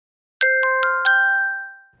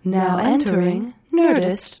Now entering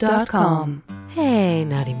Nerdist.com. Hey,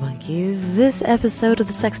 naughty monkeys. This episode of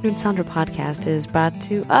the Sex Nerd Sandra podcast is brought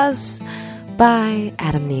to us by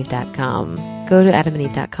AdamandEve.com. Go to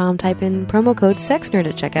AdamandEve.com, type in promo code SEXNERD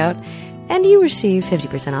at checkout, and you receive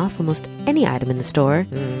 50% off almost any item in the store.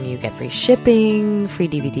 You get free shipping, free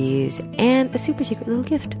DVDs, and a super secret little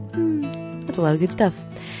gift. That's a lot of good stuff.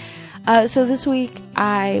 So this week,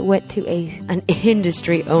 I went to an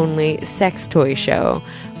industry-only sex toy show,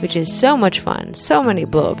 which is so much fun. So many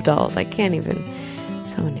blow-up dolls. So many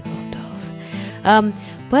blow-up dolls.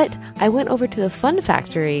 But I went over to the Fun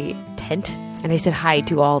Factory tent, and I said hi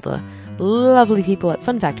to all the lovely people at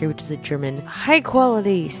Fun Factory, which is a German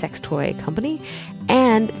high-quality sex toy company,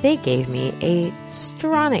 and they gave me a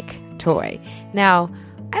Stronic toy. Now,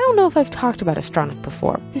 I don't know if I've talked about a Stronic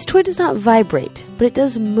before. This toy does not vibrate, but it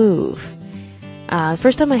does move. The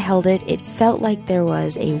first time I held it, it felt like there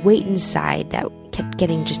was a weight inside that kept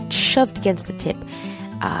getting just shoved against the tip,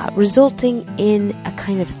 resulting in a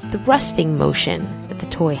kind of thrusting motion that the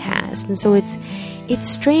toy has. And so it's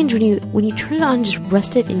strange when you turn it on and just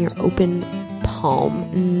rest it in your open palm.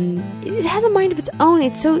 It has a mind of its own.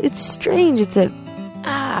 It's strange. It's a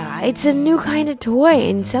new kind of toy,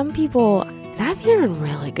 and some people, and I'm hearing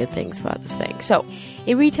really good things about this thing. So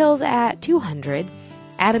it retails at $200.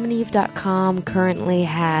 AdamandEve.com currently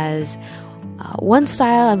has one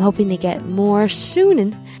style. I'm hoping they get more soon,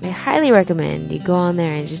 and I highly recommend you go on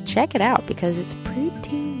there and just check it out because it's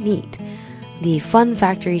pretty neat. The Fun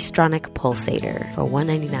Factory Stronic Pulsator for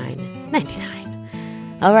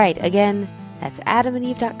 $199.99. All right, again, that's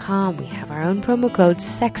AdamandEve.com. We have our own promo code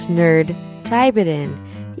SEXNERD. Type it in.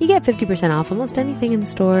 You get 50% off almost anything in the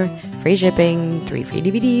store, free shipping, 3 free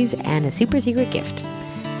DVDs, and a super secret gift.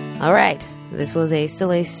 All right, this was a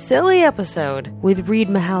silly episode with Reid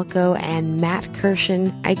Mihalko and Matt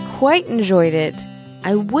Kirshen. I quite enjoyed it.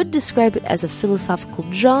 I would describe it as a philosophical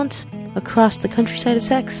jaunt across the countryside of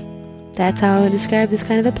sex. That's how I would describe this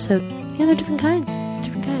kind of episode. Yeah, they're different kinds.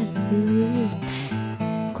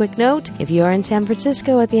 Quick note, if you are in San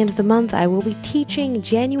Francisco at the end of the month, I will be teaching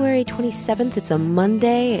January 27th. It's a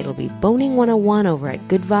Monday. It'll be Boning 101 over at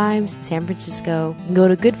Good Vibes in San Francisco. Go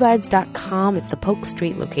to goodvibes.com. It's the Polk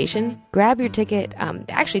Street location. Grab your ticket.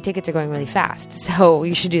 Actually, tickets are going really fast, so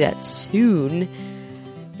you should do that soon.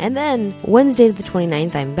 And then, Wednesday the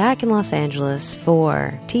 29th, I'm back in Los Angeles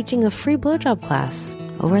for teaching a free blowjob class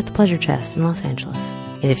over at the Pleasure Chest in Los Angeles.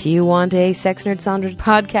 And if you want a Sex Nerd Sandra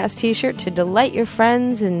podcast t-shirt to delight your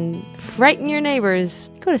friends and frighten your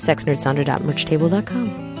neighbors, go to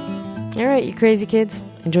sexnerdsandra.merchtable.com. All right, you crazy kids.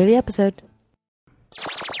 Enjoy the episode.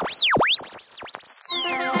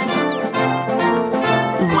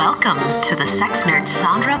 Welcome to the Sex Nerd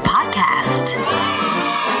Sandra podcast.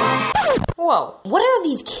 Whoa, what are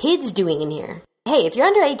these kids doing in here? Hey, if you're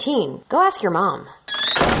under 18, go ask your mom.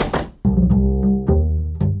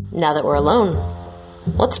 Now that we're alone,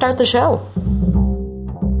 let's start the show.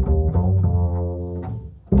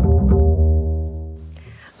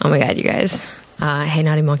 Oh my god, you guys. Hey,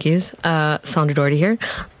 naughty monkeys. Sandra Doherty here.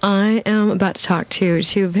 I am about to talk to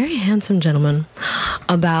two very handsome gentlemen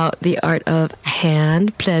about the art of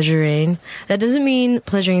hand pleasuring. That doesn't mean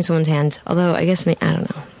pleasuring someone's hands, although I guess, I don't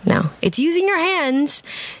know. No, it's using your hands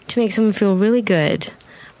to make someone feel really good,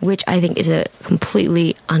 which I think is a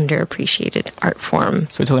completely underappreciated art form.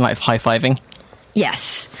 So we're talking like high-fiving?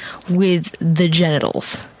 Yes, with the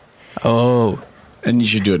genitals. Oh. And you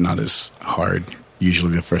should do it not as hard,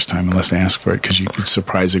 usually the first time, unless they ask for it, because it's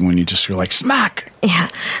surprising when you just feel like, smack! Yeah.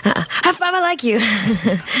 High five, I like you.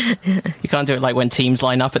 You can't do it like when teams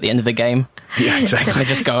line up at the end of the game. Yeah, exactly. They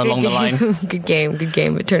just go along the line. Good game,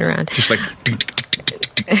 but turn around. Just like...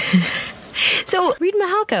 So, Reid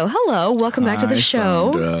Mihalko, hello. Welcome back to the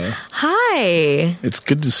show. Sandra. Hi. It's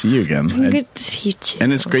good to see you again. Good to see you too.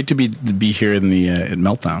 And it's great to be here in the at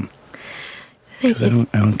Meltdown. Because I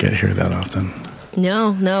don't get here that often.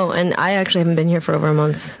 No, and I actually haven't been here for over a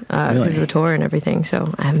month because of the tour and everything,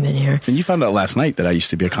 so I haven't been here. And you found out last night that I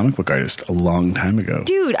used to be a comic book artist a long time ago.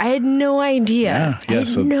 Dude, I had no idea.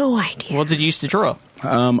 No idea. What did you used to draw?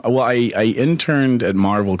 Well, I interned at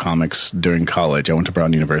Marvel Comics during college. I went to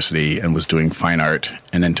Brown University and was doing fine art,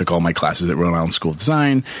 and then took all my classes at Rhode Island School of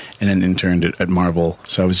Design, and then interned at Marvel.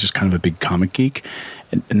 So I was just kind of a big comic geek.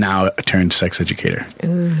 And now a turned sex educator.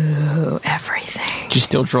 Ooh, everything. Do you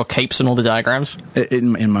still draw capes and all the diagrams? In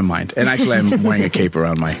my mind. And actually, I'm wearing a cape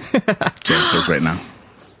around my genitals right now.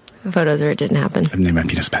 Photos or it didn't happen. I've named my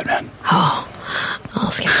penis Batman. Oh,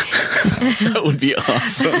 scary. That would be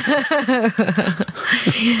awesome.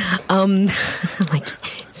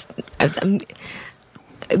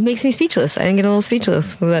 it makes me speechless. I get a little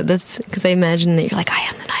speechless. That's because I imagine that you're like, I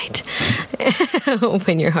am the night.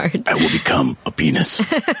 Open your heart. I will become a penis.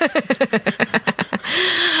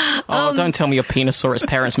 Don't tell me your Penisaurus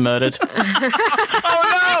parents murdered.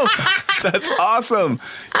 Oh no! That's awesome.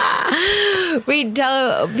 Reid,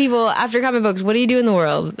 tell people after comic books, what do you do in the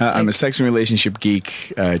world? I'm a sex and relationship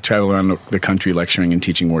geek. I travel around the country lecturing and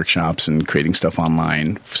teaching workshops and creating stuff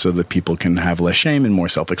online so that people can have less shame and more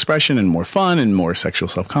self-expression and more fun and more sexual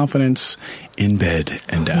self-confidence in bed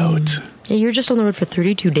and out. Yeah, you were just on the road for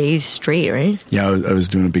 32 days straight, right? Yeah, I was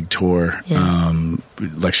doing a big tour. Yeah.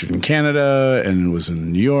 Lectured in Canada and was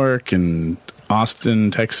in New York and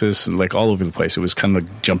Austin, Texas, and like all over the place. It was kind of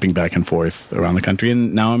like jumping back and forth around the country.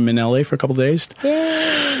 And now I'm in LA for a couple of days.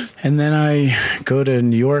 Yay. And then I go to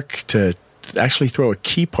New York to actually throw a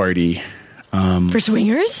key party. For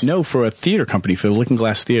swingers? No, for a theater company, for the Looking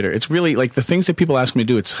Glass Theater. It's really, like, the things that people ask me to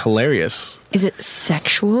do, it's hilarious. Is it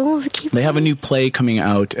sexual? They have a new play coming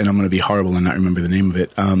out, and I'm going to be horrible and not remember the name of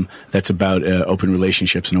it, that's about open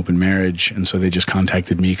relationships and open marriage. And so they just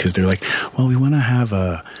contacted me because they're like, well, we want to have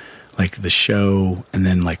the show and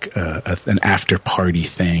then like an after party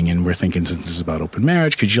thing, and we're thinking since this is about open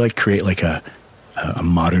marriage, could you like create like a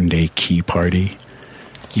modern day key party?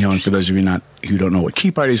 You know, and for those of you who don't know what key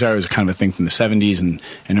parties are, it was kind of a thing from the 70s and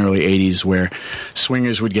early 80s where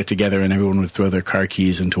swingers would get together and everyone would throw their car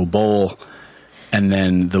keys into a bowl, and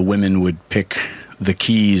then the women would pick the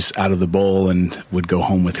keys out of the bowl and would go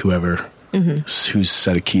home with whoever whose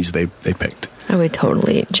set of keys they picked. I would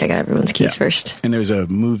totally check out everyone's keys first. And there's a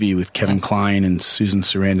movie with Kevin Kline and Susan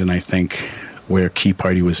Sarandon, I think, where Key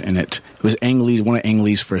Party was in it. It was one of Ang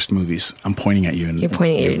Lee's first movies. I'm pointing at you. And you're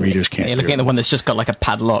pointing at readers can't. You're looking at the one that's just got like a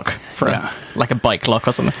padlock for like a bike lock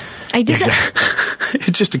or something. I did that.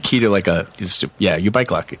 It's just a key to like your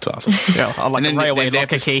bike lock. It's awesome. Yeah, I like a railway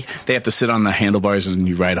locker key. They have to sit on the handlebars and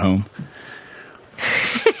you ride home.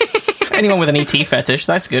 Anyone with an ET fetish,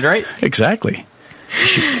 that's good, right? Exactly. You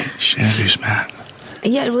should introduce Matt.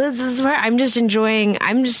 Yeah, well, this is where I'm just enjoying.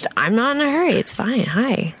 I'm not in a hurry. It's fine.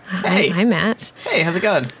 Hi. Hey. Hi, Matt. Hey, how's it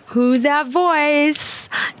going? Who's that voice?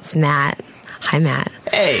 It's Matt. Hi, Matt.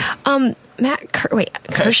 Hey. Matt.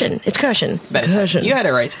 Kirshen. It's Kirshen. Kirshen. You had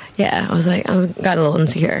it right. Yeah, got a little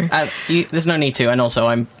insecure. There's no need to, and also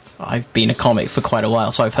I've been a comic for quite a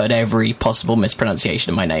while, so I've heard every possible mispronunciation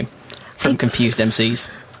of my name from confused MCs.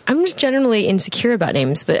 I'm just generally insecure about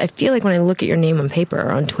names, but I feel like when I look at your name on paper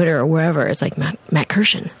or on Twitter or wherever, it's like Matt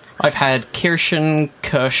Kirshen. I've had Kirshen,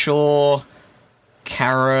 Kershaw,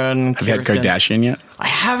 Karen. Have you had Kardashian yet? I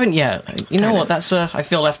haven't yet. You know what? That's I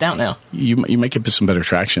feel left out now. You might get some better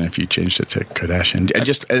traction if you changed it to Kardashian.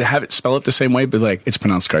 Just have it spell it the same way, but like it's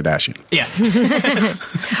pronounced Kardashian. Yeah.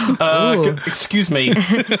 Excuse me.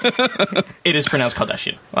 It is pronounced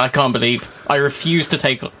Kardashian. I can't believe. I refuse to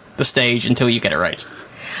take the stage until you get it right.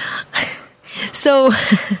 So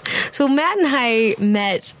Matt and I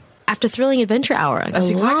met after Thrilling Adventure Hour. That's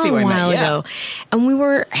exactly where I met, ago. And we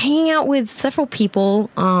were hanging out with several people.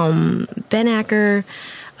 Ben Acker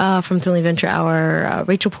from Thrilling Adventure Hour,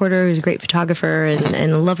 Rachel Porter, who's a great photographer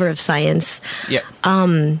and a lover of science. Yeah.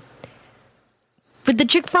 But the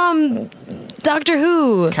chick from Doctor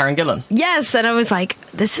Who. Karen Gillan. Yes, and I was like,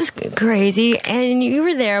 this is crazy. And you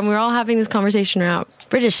were there, and we were all having this conversation around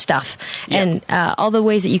British stuff and all the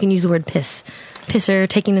ways that you can use the word piss. Pisser,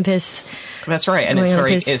 taking the piss. That's right, and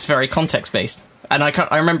it's very context based. And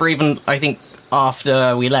I remember even, I think,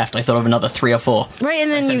 after we left, I thought of another 3 or 4. Right,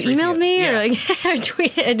 and then you emailed me or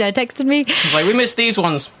tweeted, texted me. It's like, we missed these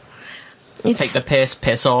ones. Take the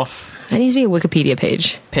piss off. That needs to be a Wikipedia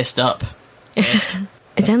page. Pissed up. Pissed.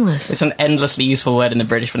 It's endless. It's an endlessly useful word in the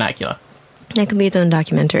British vernacular. That could be its own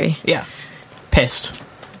documentary. Yeah. Pissed.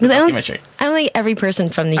 I don't think every person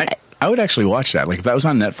from the... I would actually watch that. Like, if that was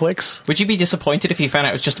on Netflix... Would you be disappointed if you found out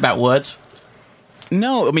it was just about words?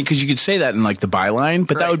 No, I mean, because you could say that in, like, the byline,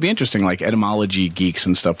 but that would be interesting. Like, etymology geeks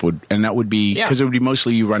and stuff would... And that would be... Because it would be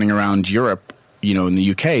mostly you running around Europe, you know, in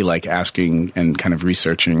the UK, like, asking and kind of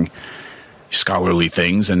researching scholarly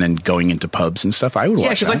things and then going into pubs and stuff. I would watch that.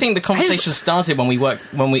 Yeah, because I think the conversation started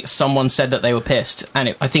when someone said that they were pissed,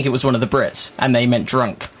 and I think it was one of the Brits, and they meant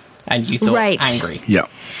drunk, and you thought angry. Yeah.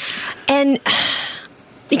 And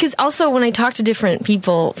because also when I talk to different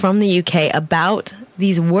people from the UK about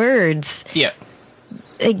these words,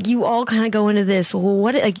 like you all kind of go into this, well,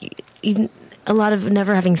 what, like, even a lot of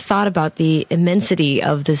never having thought about the immensity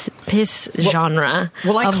of this piss genre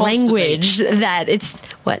of language that it's,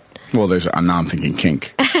 what? Well, now I'm thinking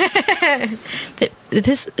kink. The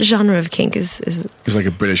piss genre of kink is... It's like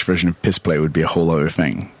a British version of piss play would be a whole other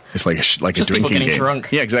thing. It's like a drinking game. Drunk.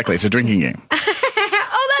 Yeah, exactly. It's a drinking game.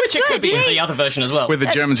 Oh, Which it could be with the other version as well. Where the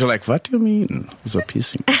Germans are like, what do you mean? It's a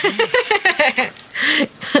piecing.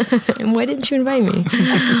 Why didn't you invite me?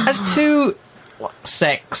 As two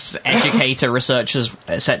sex educator, researchers,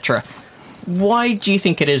 etc., why do you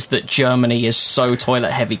think it is that Germany is so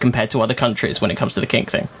toilet heavy compared to other countries when it comes to the kink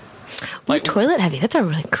thing? Like toilet heavy. That's a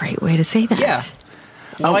really great way to say that. Yeah.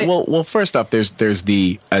 Well, first off, there's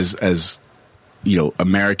the as you know,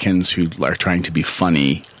 Americans who are trying to be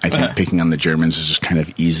funny. I think picking on the Germans is just kind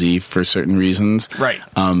of easy for certain reasons, right?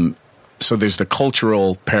 So there's the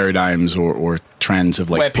cultural paradigms or trends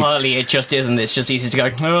of like where partly it just isn't. It's just easy to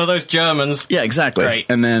go, oh, those Germans. Yeah, exactly. Right.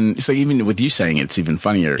 And then so even with you saying it, it's even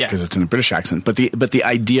funnier because it's in a British accent. But the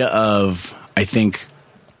idea of, I think,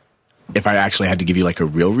 if I actually had to give you like a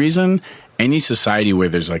real reason, any society where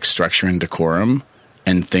there's like structure and decorum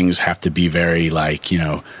and things have to be very like, you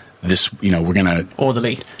know, this, you know, we're gonna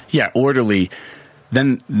orderly. Yeah, orderly.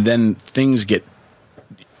 Then things get.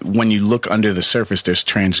 When you look under the surface, there's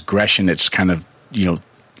transgression. It's kind of, you know,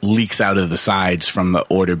 leaks out of the sides from the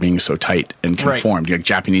order being so tight and conformed. Right. Like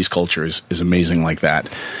Japanese culture is amazing like that.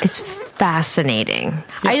 It's fascinating.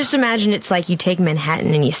 Yeah. I just imagine it's like you take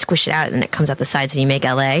Manhattan and you squish it out and it comes out the sides and you make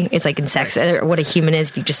LA. It's like in sex, what a human is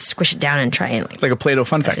if you just squish it down and try and like a Play-Doh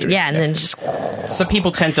fun factory. Yeah, and then just. So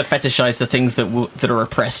people tend to fetishize the things that are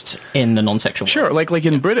oppressed in the non-sexual world. Sure, like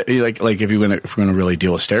in Britain, like if we're going to really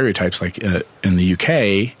deal with stereotypes, like in the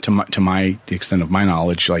UK, the extent of my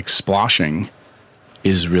knowledge, like sploshing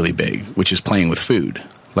is really big, which is playing with food,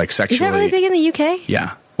 like sexually. Is that really big in the UK?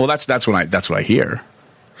 Yeah. Well, that's what I hear.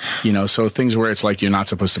 You know, so things where it's like you're not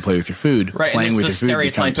supposed to play with your food. Right, playing and with it's your the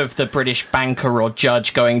food stereotype of the British banker or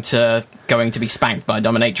judge going to be spanked by a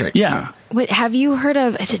dominatrix. Yeah. Wait, have you heard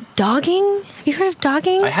of? Is it dogging? Have you heard of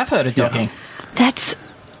dogging? I have heard of dogging. Yeah.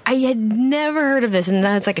 I had never heard of this, and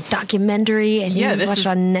now it's like a documentary, and you watch it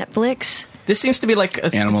on Netflix. This seems to be like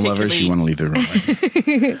a animal lovers. You want to leave the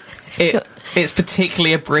room. It's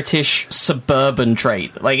particularly a British suburban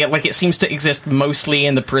trait. Like it seems to exist mostly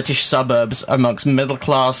in the British suburbs amongst middle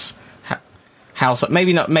class house.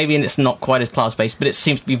 Maybe it's not quite as class based, but it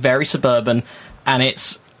seems to be very suburban, and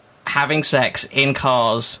it's having sex in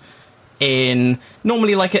cars in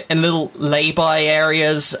normally like in little lay-by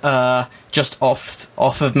areas, just off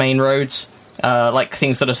of main roads, like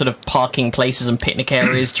things that are sort of parking places and picnic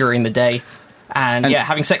areas during the day. And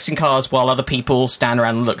having sex in cars while other people stand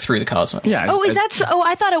around and look through the cars. Yeah.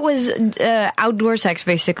 I thought it was outdoor sex,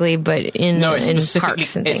 basically, but in parks and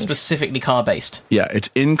things. It's specifically car-based. Yeah, it's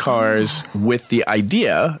in cars with the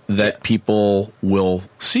idea that people will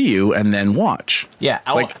see you and then watch. Yeah,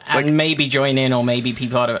 and maybe join in, or maybe be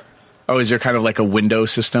part of it. Oh, is there kind of like a window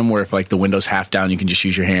system where if like the window's half down, you can just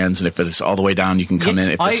use your hands, and if it's all the way down, you can come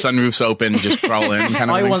in. If the sunroof's open, just crawl in. Kind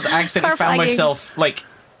of I once accidentally found myself like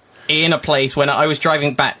in a place when I was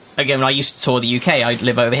driving back again. I used to tour the UK. I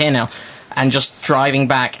live over here now, and just driving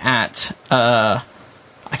back at I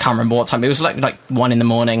can't remember what time. It was like 1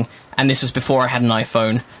 a.m, and this was before I had an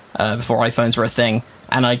iPhone, before iPhones were a thing,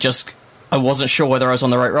 and I wasn't sure whether I was on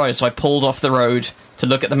the right road, so I pulled off the road to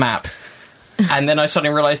look at the map. And then I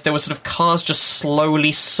suddenly realised there were sort of cars just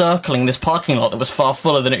slowly circling this parking lot that was far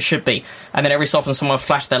fuller than it should be. And then every so often someone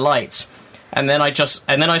flashed their lights. And then I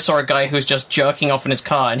saw a guy who was just jerking off in his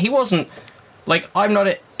car. And he wasn't, like, I'm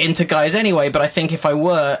not into guys anyway, but I think if I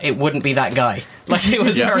were, it wouldn't be that guy. Like, it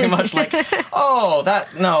was very much like,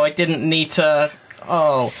 I didn't need to...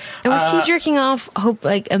 Oh. And was he jerking off,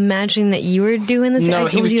 imagining that you were doing this? No,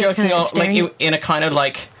 he was jerking off, in a kind of,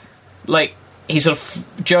 like... He sort of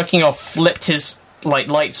jerking off, flipped his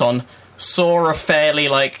lights on, saw a fairly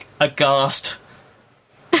aghast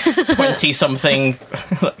 20-something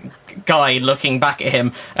guy looking back at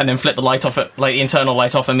him, and then flipped the light off, the internal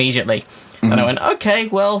light off immediately. Mm-hmm. And I went, okay,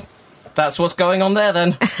 well, that's what's going on there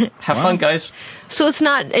then. Have fun, guys. So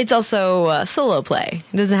it's also solo play.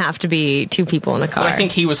 It doesn't have to be two people in the car. Well, I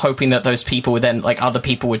think he was hoping that those people would then, other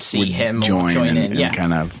people would see him or join in. Yeah,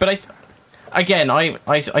 kind of. But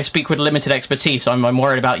I speak with limited expertise, so I'm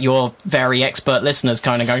worried about your very expert listeners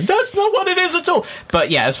kind of going, that's not what it is at all.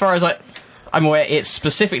 But yeah, as far as I'm aware, it's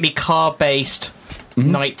specifically car-based,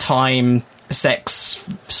 nighttime sex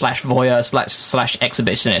 / voyeur /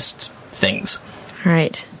 exhibitionist things.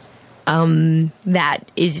 Right. That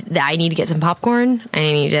I need to get some popcorn. I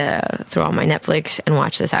need to throw on my Netflix and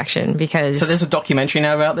watch this action because... So there's a documentary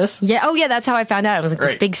now about this? Yeah. Oh, yeah, that's how I found out. It was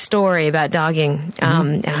this big story about dogging.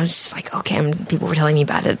 And I was just like, okay, and people were telling me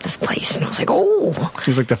about it at this place. And I was like, oh.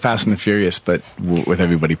 It's like the Fast and the Furious, but with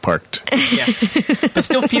everybody parked. Yeah. But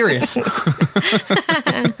still furious.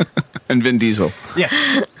 And Vin Diesel. Yeah.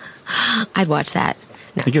 I'd watch that.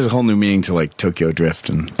 No. It gives a whole new meaning to Tokyo Drift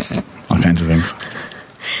and all kinds of things.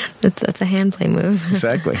 That's a hand play move.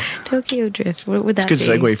 Exactly. Tokyo drift. What would that be? It's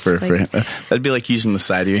a good segue for Like- that'd be like using the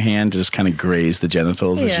side of your hand to just kind of graze the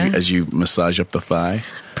genitals as you massage up the thigh.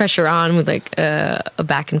 pressure on with like a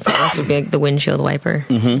back and forth would be like the windshield wiper.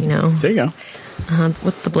 You know, There you go.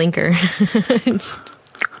 with the blinker.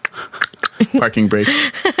 Parking brake.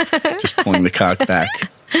 Just pulling the cock back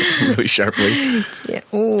really sharply. Yeah.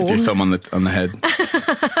 With your Ooh. thumb on the head.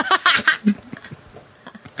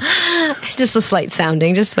 Just a slight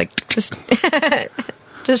sounding, just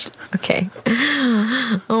okay.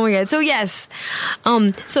 Oh my god. So yes.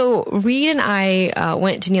 So Reid and I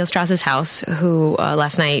went to Neil Strauss's house, who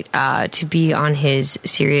last night to be on his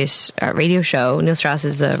Sirius radio show. Neil Strauss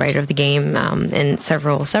is the writer of The Game and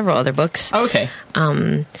several other books. Oh, okay.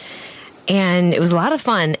 And it was a lot of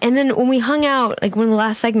fun. And then when we hung out, like one of the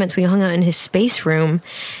last segments, we hung out in his space room,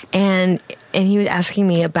 and he was asking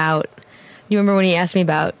me about. You remember when he asked me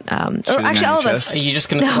about? Or Shitting actually, on all of your us. chest? Are you just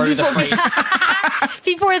going to throw the phrase?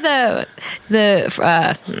 Before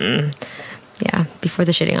before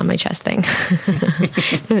the shitting on my chest thing.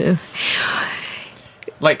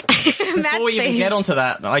 Like, Matt's before we even face. get onto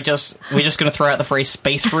that, we're just going to throw out the phrase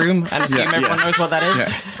space room and assume everyone knows what that is.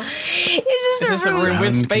 Yeah. It's Is just this a room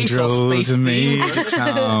with space or space to me.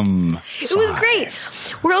 themed? It was great.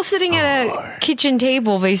 We're all sitting at a kitchen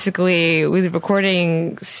table, basically, with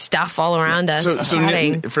recording stuff all around us. So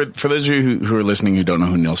chatting. for those of you who are listening who don't know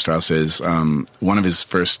who Neil Strauss is, one of his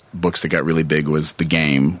first books that got really big was The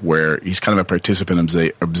Game, where he's kind of a participant,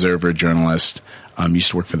 observer, journalist.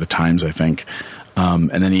 Used to work for The Times, I think.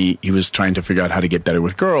 And then he was trying to figure out how to get better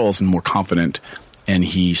with girls and more confident. And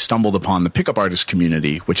he stumbled upon the pickup artist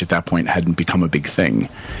community, which at that point hadn't become a big thing.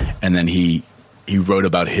 And then he wrote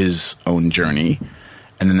about his own journey.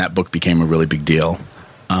 And then that book became a really big deal.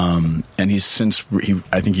 And he's since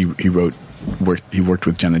he worked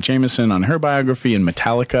with Jenna Jameson on her biography and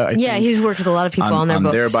Metallica. I think, He's worked with a lot of people on their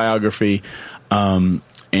books. their biography.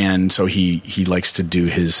 And so he likes to do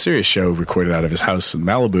his Sirius show recorded out of his house in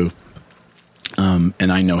Malibu.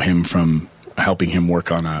 And I know him from helping him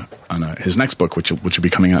work on his next book, which will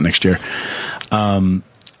be coming out next year.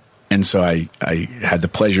 And so I had the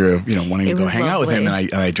pleasure of wanting to go hang out with him,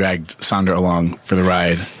 and I dragged Sandra along for the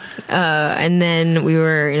ride. And then we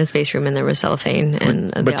were in a space room, and there was cellophane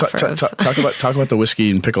and But talk about the whiskey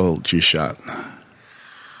and pickle juice shot.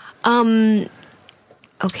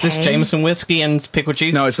 Okay. Is this Jameson whiskey and pickle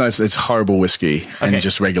juice? No, it's not. It's horrible whiskey and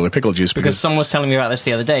just regular pickle juice. Because someone was telling me about this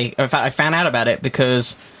the other day. In fact, I found out about it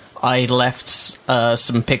because I left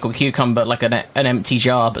some pickled cucumber, like an empty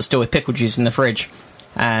jar, but still with pickle juice in the fridge.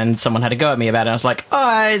 And someone had a go at me about it. I was like,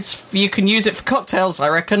 you can use it for cocktails, I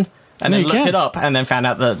reckon. And then looked it up and then found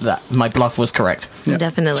out that my bluff was correct. Yeah.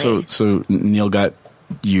 Definitely. So Neil got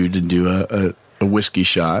you to do a whiskey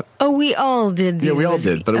shot. Oh, we all did. Yeah, we all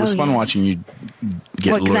did. But it was fun watching you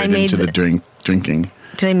get lured into the drinking.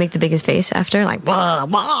 Did I make the biggest face after? Like, blah,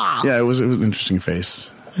 blah. Yeah, it was an interesting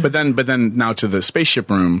face. But then now to the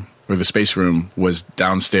spaceship room, or the space room, was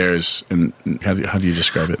downstairs. And how do you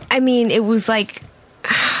describe it? I mean, it was like...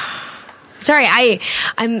 Sorry,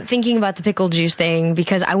 I'm thinking about the pickle juice thing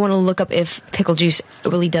because I want to look up if pickle juice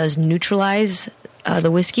really does neutralize the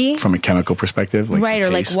whiskey From a chemical perspective, like right, the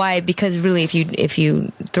or like taste. why? Because really, if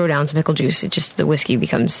you throw down some pickle juice, the whiskey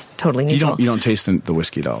becomes totally neutral. You don't taste the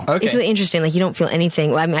whiskey at all. Okay. It's really interesting. Like you don't feel anything.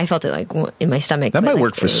 Well, I mean, I felt it like in my stomach. That but, might like,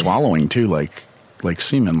 work for it was- swallowing too, like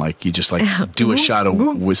semen. Like you just do a shot of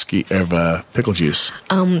whiskey of pickle juice.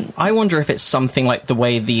 I wonder if it's something like the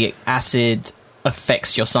way the acid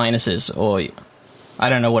affects your sinuses, or I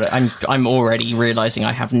don't know what I'm already realizing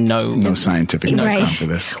I have no Scientific background for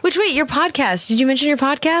this. Which wait, your podcast? Did you mention your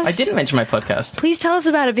podcast? I didn't mention my podcast. Please tell us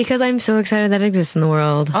about it because I'm so excited that it exists in the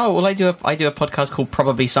world. Oh well, I do a podcast called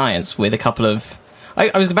Probably Science with a couple of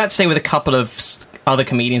I was about to say with a couple of other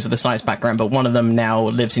comedians with a science background, but one of them now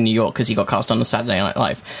lives in New York because he got cast on the Saturday Night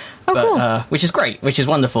Live. Oh, but, cool. Which is great, which is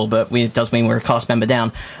wonderful, but it does mean we're a cast member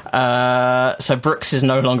down. So Brooks is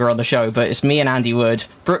no longer on the show, but it's me and Andy Wood.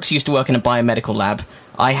 Brooks used to work in a biomedical lab.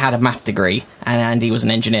 I had a math degree, and Andy was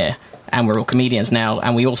an engineer. And we're all comedians now,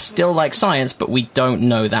 and we all still like science, but we don't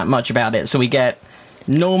know that much about it. So we get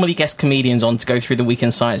normally guest comedians on to go through the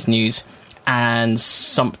weekend science news, and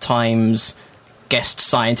sometimes guest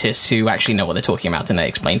scientists who actually know what they're talking about, and they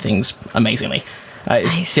explain things amazingly.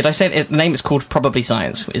 Nice. Did I say it? The name is called Probably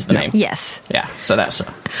Science, is the name. Yes. Yeah, so that's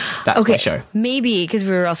Okay. my show. Maybe because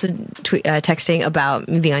we were also texting about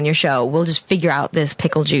me being on your show, we'll just figure out this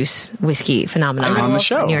pickle juice whiskey phenomenon On the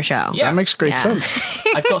show. on your show. Yeah. That makes great Yeah. sense.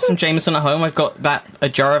 I've got some Jameson at home. I've got a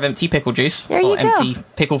jar of empty pickle juice. There you go. Empty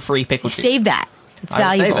pickle-free pickle juice. Save that. It's I would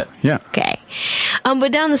valuable. save it. Yeah. Okay.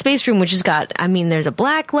 But down in the space room, which has got, there's a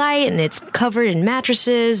black light and it's covered in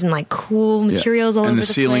mattresses and like cool materials all over the place. And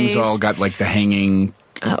the ceiling's all got like the hanging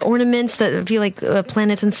ornaments that feel like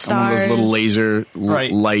planets and stars. One of those little laser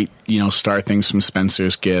light, star things from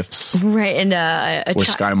Spencer's Gifts. Right, and or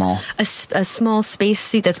Sky Mall. A small space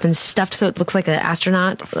suit that's been stuffed so it looks like an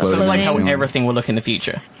astronaut. So like how everything will look in the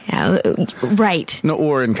future. Yeah, right. No,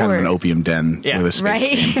 or in kind of an opium den with a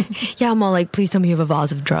space theme. Yeah, I'm all like, please tell me you have a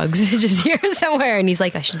vase of drugs just here somewhere. And he's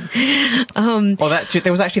like, I should.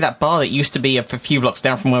 There was actually that bar that used to be a few blocks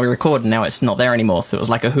down from where we record, and now it's not there anymore. So it was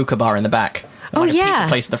like a hookah bar in the back. A pizza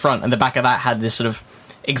place at the front, and the back of that had this sort of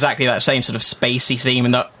exactly that same sort of spacey theme,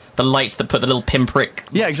 and the lights that put the little pinprick.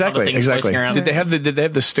 Yeah, exactly. Did they have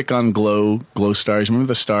the stick-on glow stars? Remember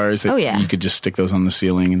the stars? You could just stick those on the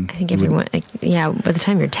ceiling. And I think everyone. By the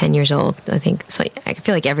time you're 10 years old, I think it's like I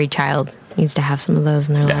feel like every child needs to have some of those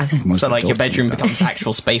in their lives. So like your bedroom becomes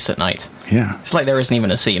actual space at night. Yeah, it's like there isn't even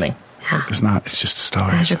a ceiling. Yeah. It's not. It's just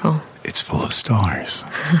stars. Magical. It's full of stars.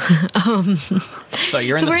 So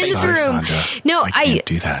you're in the space room. Sandra. No, I can't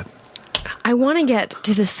do that. I want to get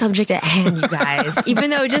to the subject at hand, you guys. Even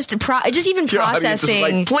though just even processing.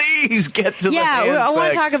 Like, please get to the hand I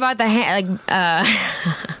want to sex. talk about the hand. I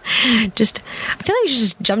feel like we should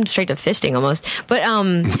just jump straight to fisting almost. But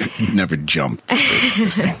you never jump to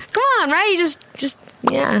fisting. Come on, right? You just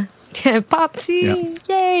pop, see,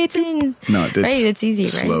 yay, it's in. No, it's easy,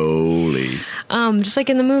 right? Slowly. Just like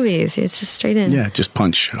in the movies, it's just straight in. Yeah, just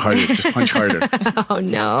punch harder. Just punch harder. Oh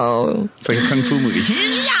no! It's like a kung fu movie.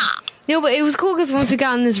 No, but it was cool because once we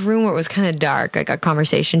got in this room where it was kind of dark, like our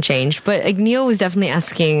conversation changed. But like, Neil was definitely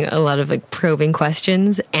asking a lot of like probing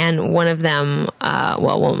questions, and one of them,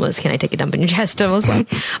 one was, "Can I take a dump in your chest?" And I was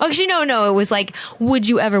like, actually, no, it was like, "Would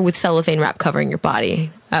you ever with cellophane wrap covering your body?"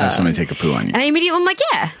 Have somebody take a poo on you. And I immediately, I'm like,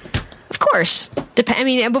 yeah. Of course.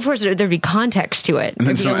 Of course, there'd be context to it.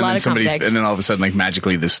 There'd be a lot of context. And then all of a sudden, like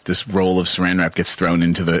magically, this roll of saran wrap gets thrown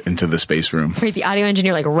into the space room. Right, the audio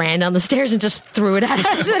engineer like ran down the stairs and just threw it at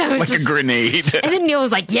us. And I was like a grenade. And then Neil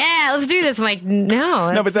was like, "Yeah, let's do this." I'm like,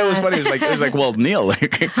 "No." No, but that was funny. It was like, well, Neil,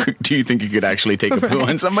 do you think you could actually take a poo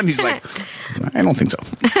on someone? He's like, I don't think so.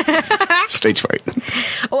 Straight fight.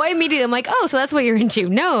 I'm like, oh, so that's what you're into?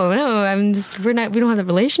 No, we don't have the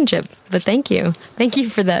relationship. But thank you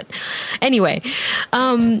for that. Anyway,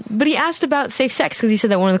 but he asked about safe sex because he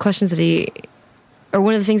said that one of the questions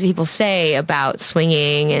one of the things that people say about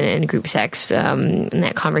swinging and group sex in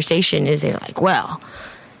that conversation is they're like, well,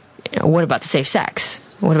 what about the safe sex?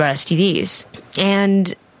 What about STDs?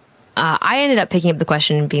 And I ended up picking up the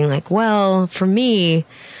question and being like, well, for me,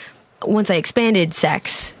 once I expanded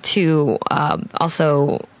sex to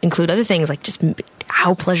also include other things like just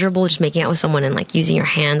how pleasurable just making out with someone and like using your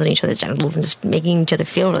hands on each other's genitals and just making each other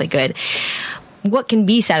feel really good. What can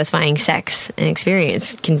be satisfying sex and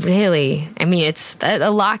experience can really, it's a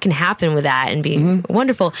lot can happen with that and be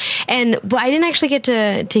wonderful. But I didn't actually get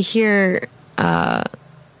to hear,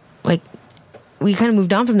 we kind of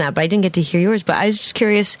moved on from that, but I didn't get to hear yours. But I was just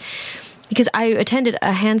curious because I attended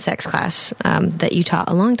a hand sex class that you taught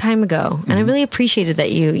a long time ago, and I really appreciated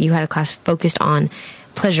that you had a class focused on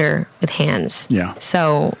pleasure with hands. Yeah.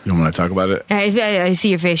 So you want to talk about it? I see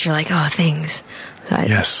your face. You're like, oh, things. So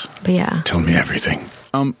yes. But yeah. Tell me everything.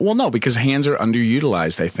 Well, no, because hands are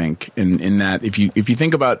underutilized. I think in that if you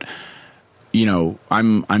think about,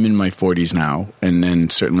 I'm in my 40s now,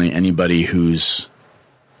 and certainly anybody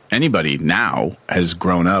now has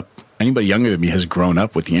grown up. Anybody younger than me has grown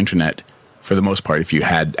up with the internet for the most part. If you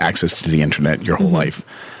had access to the internet your whole life.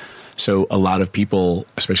 So a lot of people,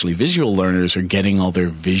 especially visual learners, are getting all their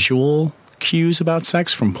visual cues about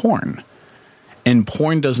sex from porn. And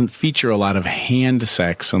porn doesn't feature a lot of hand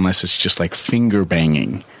sex unless it's just like finger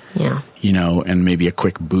banging. Yeah. And maybe a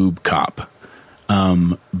quick boob cop.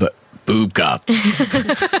 But boob cop.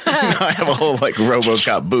 I have a whole like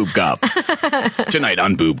RoboCop boob cop. Tonight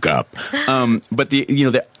on Boob Cop. But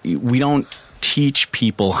we don't teach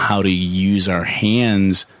people how to use our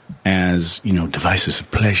hands as devices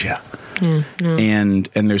of pleasure. No. And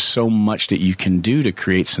there's so much that you can do to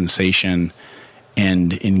create sensation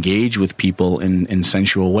and engage with people in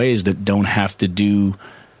sensual ways that don't have to do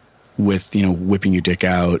with whipping your dick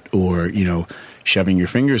out or shoving your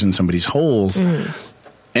fingers in somebody's holes.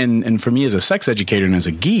 And for me as a sex educator and as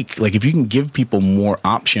a geek, like if you can give people more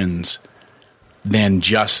options than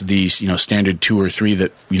just these standard 2 or 3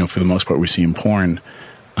 that for the most part we see in porn,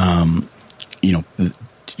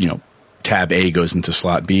 tab A goes into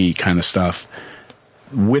slot B kind of stuff.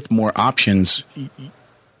 With more options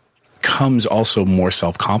comes also more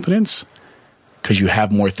self-confidence because you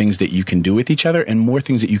have more things that you can do with each other and more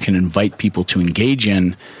things that you can invite people to engage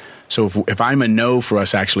in. So if I'm a no for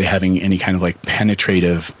us actually having any kind of like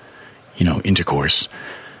penetrative, intercourse,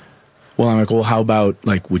 well, I'm like, well, how about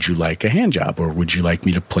like, would you like a hand job, or would you like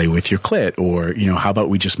me to play with your clit, or how about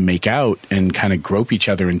we just make out and kind of grope each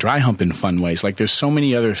other and dry hump in fun ways? Like, there's so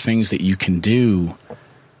many other things that you can do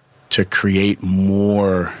to create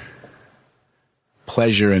more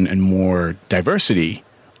pleasure and more diversity,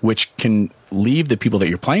 which can leave the people that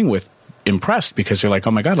you're playing with impressed because they're like,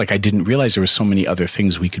 oh my God, like I didn't realize there were so many other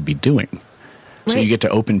things we could be doing. Right. So you get to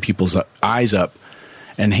open people's eyes up,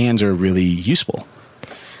 and hands are really useful.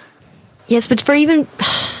 Yes, but I think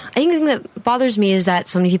the thing that bothers me is that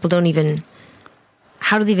so many people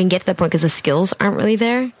how do they even get to that point? Because the skills aren't really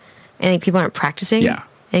there. I think people aren't practicing. Yeah.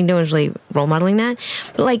 I think no one's really role modeling that.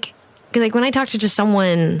 But because when I talk to just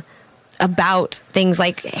someone about things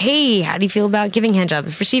like, hey, how do you feel about giving hand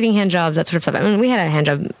jobs, receiving hand jobs, that sort of stuff. I mean, we had a hand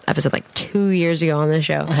job episode 2 years ago on the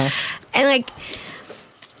show. And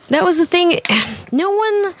that was the thing.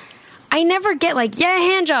 I never get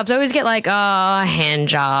hand jobs. I always get hand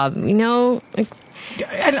job, And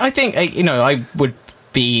I think, I would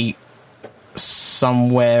be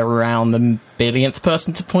somewhere around the billionth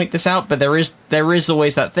person to point this out, but there is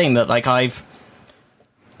always that thing that I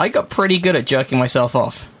got pretty good at jerking myself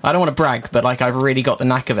off. I don't want to brag, but I've really got the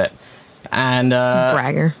knack of it. And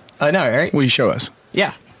bragger. I know, right? Will you show us?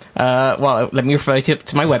 Yeah. Well, let me refer you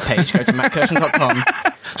to my webpage. Go to mattkirshen.com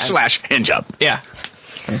 /handjob. Yeah.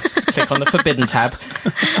 Click on the forbidden tab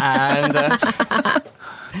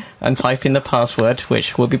and type in the password,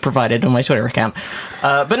 which will be provided on my Twitter account.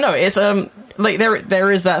 But no, it's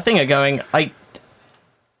there is that thing of going,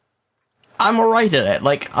 I'm alright at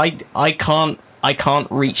it. I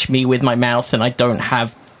can't reach me with my mouth, and I don't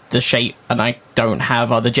have the shape, and I don't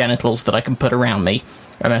have other genitals that I can put around me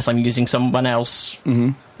unless I'm using someone else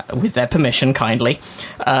with their permission, kindly.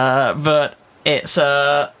 But it's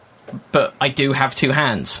but I do have two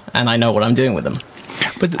hands, and I know what I'm doing with them.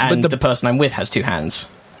 But the person I'm with has two hands.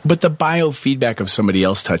 But the biofeedback of somebody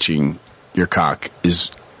else touching your cock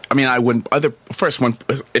is, I mean,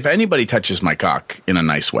 if anybody touches my cock in a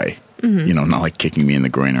nice way, not not kicking me in the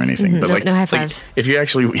groin or anything, but no high fives. If you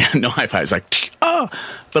actually, no high fives,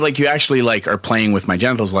 but you actually are playing with my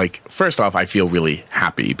genitals. First off, I feel really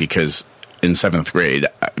happy because in 7th grade,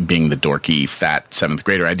 being the dorky, fat 7th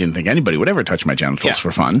grader, I didn't think anybody would ever touch my genitals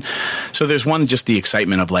for fun. So there's one, just the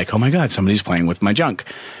excitement of oh my God, somebody's playing with my junk.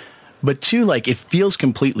 But two, it feels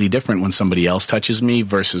completely different when somebody else touches me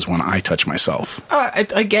versus when I touch myself.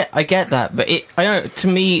 I get that, but I know, to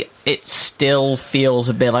me, it still feels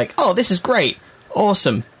a bit oh, this is great,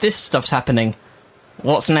 awesome, this stuff's happening.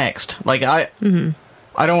 What's next? I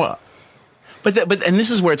don't. But and this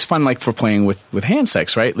is where it's fun, for playing with hand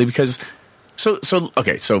sex, right? Because so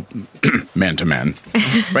man to man,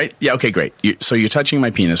 right? Yeah, okay, great. So you're touching my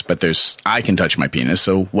penis, but I can touch my penis.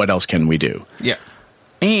 So what else can we do? Yeah.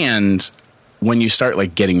 And when you start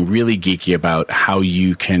getting really geeky about how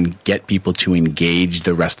you can get people to engage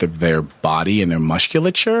the rest of their body and their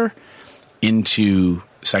musculature into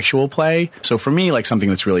sexual play. So for me, something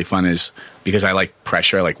that's really fun is, because I like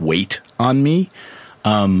pressure, I like weight on me.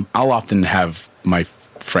 I'll often have my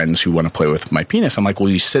friends who want to play with my penis. I'm like, well,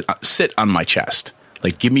 you sit on my chest.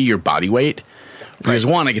 Give me your body weight. Because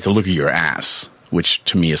one, I get to look at your ass, which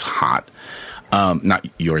to me is hot. Not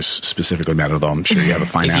yours specifically, Matt, although I'm sure you have a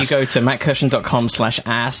fine ass. If you go to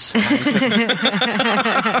mattkirshen.com/ass.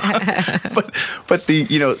 but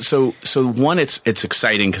the, so one, it's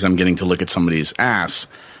exciting because I'm getting to look at somebody's ass.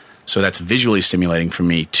 So that's visually stimulating for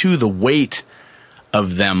me. Two, the weight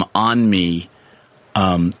of them on me,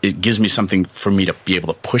 it gives me something for me to be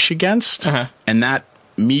able to push against. And that,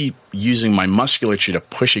 me using my musculature to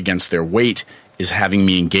push against their weight, is having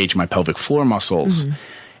me engage my pelvic floor muscles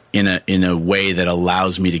in a way that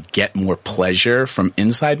allows me to get more pleasure from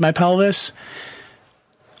inside my pelvis.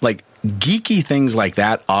 Geeky things like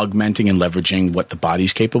that, augmenting and leveraging what the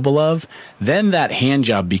body's capable of, then that hand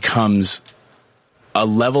job becomes a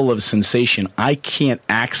level of sensation I can't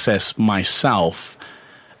access myself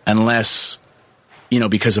unless,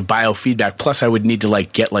 because of biofeedback. Plus, I would need to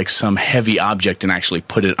get some heavy object and actually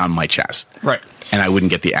put it on my chest. Right. And I wouldn't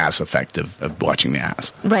get the ass effect of watching the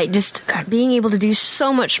ass. Right. Just being able to do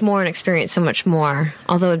so much more and experience so much more.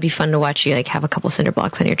 Although it'd be fun to watch you have a couple cinder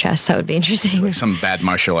blocks on your chest. That would be interesting. Some bad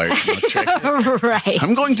martial art trick. Right.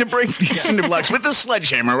 I'm going to break these cinder blocks with a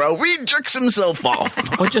sledgehammer while Reid jerks himself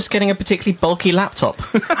off. Or just getting a particularly bulky laptop.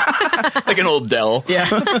 Like an old Dell. Yeah.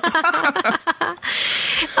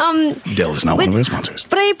 Dell is not one of our sponsors.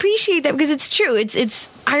 But I appreciate that because it's true. It's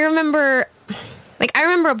I remember Like, I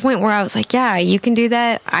remember a point where I was like, yeah, you can do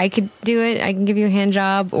that. I could do it. I can give you a hand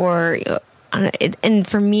job. Or, and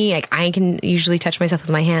for me, like, I can usually touch myself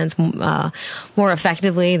with my hands more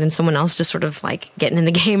effectively than someone else just sort of, like, getting in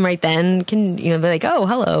the game right then can, be like, oh,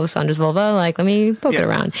 hello, Sandra's vulva. Like, let me poke it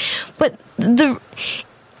around. But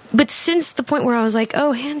since the point where I was like,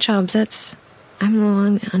 oh, hand jobs, I'm a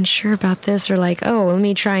little unsure about this, or like, oh, let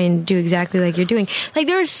me try and do exactly like you're doing. Like,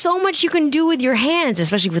 there's so much you can do with your hands,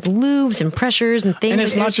 especially with lubes and pressures and things. And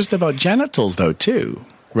it's not just about genitals, though, too,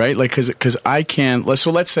 right? Like, because I can. So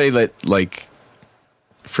let's say that, like,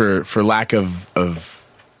 for lack of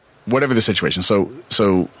whatever the situation. So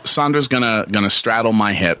Sandra's gonna straddle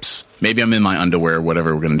my hips. Maybe I'm in my underwear,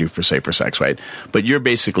 whatever we're gonna do for safer sex, right? But you're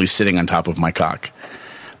basically sitting on top of my cock.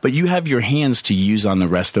 But you have your hands to use on the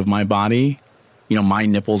rest of my body. My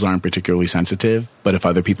nipples aren't particularly sensitive, but if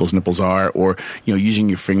other people's nipples are, or, using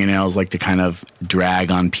your fingernails, like, to kind of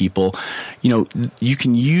drag on people, you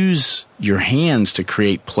can use your hands to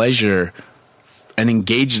create pleasure and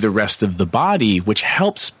engage the rest of the body, which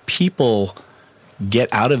helps people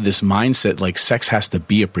get out of this mindset, like, sex has to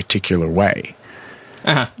be a particular way.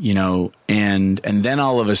 Uh-huh. And then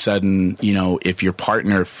all of a sudden, if your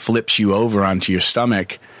partner flips you over onto your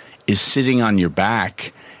stomach, is sitting on your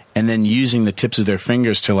back, and then using the tips of their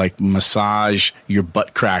fingers to, like, massage your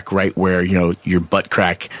butt crack right where, your butt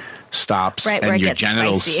crack stops, right, and your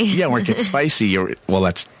genitals. Spicy. Yeah, where it gets spicy. Well,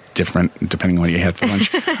 that's different depending on what you had for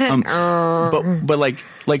lunch. But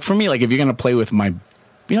like for me, like, if you're going to play with my,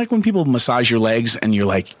 like when people massage your legs and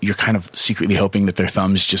you're kind of secretly hoping that their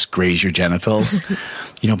thumbs just graze your genitals,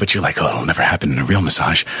 but you're like, oh, it'll never happen in a real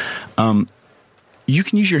massage. You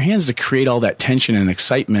can use your hands to create all that tension and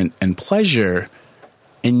excitement and pleasure,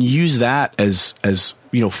 and use that as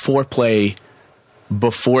foreplay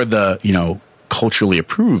before the, culturally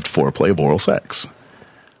approved foreplay of oral sex.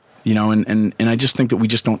 And I just think that we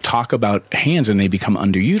just don't talk about hands, and they become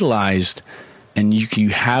underutilized, and you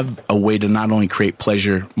have a way to not only create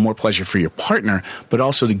more pleasure for your partner, but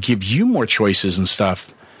also to give you more choices and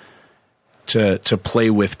stuff to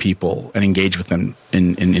play with people and engage with them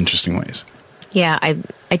in interesting ways. Yeah,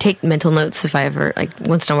 I take mental notes if I ever, like,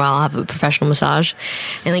 once in a while I'll have a professional massage,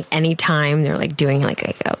 and, like, anytime they're, like, doing, like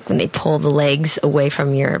when they pull the legs away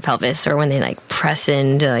from your pelvis, or when they, like, press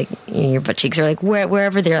into, like, your butt cheeks, or, like,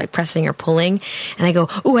 wherever they're, like, pressing or pulling, and I go,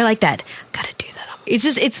 ooh, I like that. Gotta do that.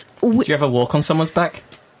 Do you ever walk on someone's back?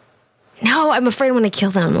 No, I'm afraid I'm going to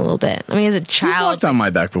kill them a little bit. I mean, as a child. You've walked on my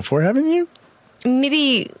back before, haven't you?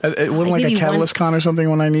 Maybe it wasn't like a Catalyst Con or something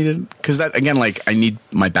when I needed, because that, again, like, I need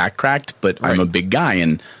my back cracked, but right. I'm a big guy,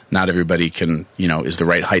 and not everybody can, is the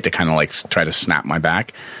right height to kind of, like, try to snap my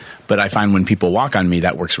back. But I find when people walk on me,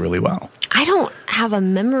 that works really well. I don't have a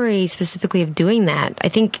memory specifically of doing that. I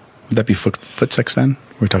think. Would that be foot sex then?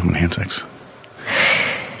 We're talking about hand sex.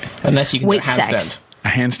 Unless you can weight do a handstand. Sex. A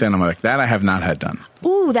handstand on my back. That I have not had done.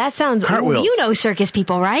 Ooh, that sounds... Cartwheels. You know circus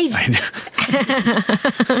people, right?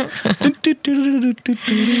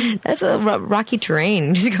 That's a rocky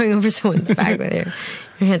terrain, just going over someone's back with your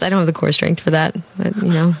hands. I don't have the core strength for that, but,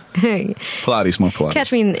 Pilates, more Pilates.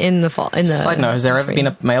 Catch me in the fall. Side note, has there ever been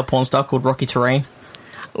a male porn star called Rocky Terrain?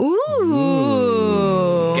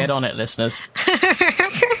 Ooh. Get on it, listeners.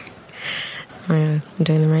 I'm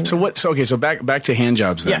doing them right now. So back to hand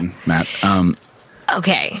jobs then, Matt.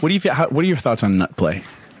 Okay. What are your thoughts on nut play?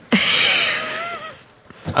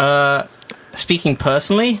 Speaking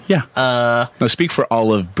personally, no, speak for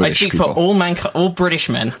all of British people. I speak for all British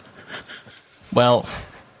men. Well,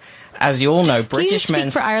 as you all know, British men. Do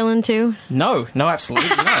you speak for Ireland too? No, absolutely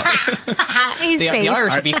not. the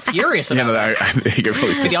Irish would be furious about that.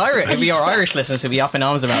 If your Irish listeners would be up in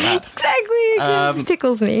arms about that. Exactly. It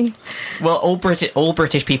tickles me. Well, all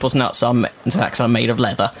British people's sacks are made of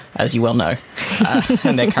leather, as you well know,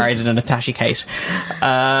 and they're carried in an attaché case.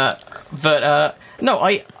 No,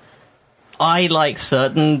 I like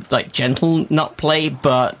certain, like, gentle nut play,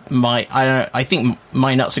 but I think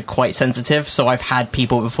my nuts are quite sensitive, so I've had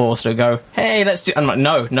people before sort of go, hey, let's do... I'm like,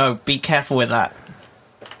 no, be careful with that.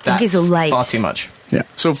 That's far too much. Yeah.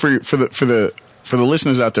 So for the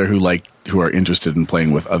listeners out there who are interested in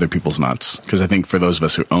playing with other people's nuts, because I think for those of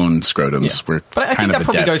us who own scrotums, we're but I kind think of that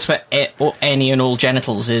probably adept. goes for any and all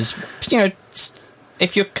genitals. Is,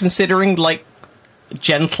 if you're considering, like,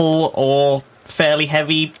 gentle or fairly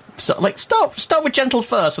heavy, like, start with gentle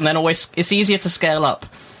first, and then always it's easier to scale up.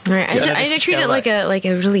 Right. I treat it like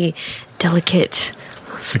a really delicate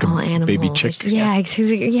small animal. Baby chick. Yeah,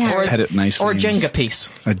 exactly. Yeah. Pet it nicely. Or a Jenga piece.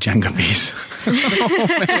 A Jenga piece.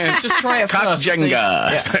 Just try it Cock first. Jenga.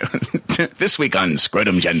 Yeah. This week on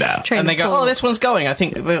Scrotum Gender. And they go, this one's going. I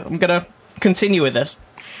think I'm going to continue with this.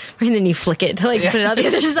 And then you flick it to like put it on the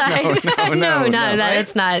other side. No,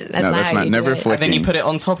 that's not. That's not. Never flick. flicking. And then you put it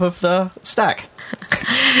on top of the stack.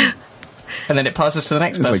 And then it passes to the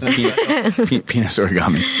next person. Like penis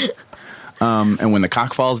origami. And when the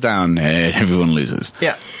cock falls down, everyone loses.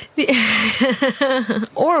 Yeah.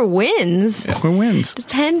 Or wins. Yeah. Or wins.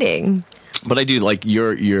 Depending. But I do like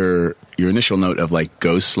your initial note of like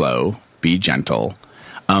go slow, be gentle.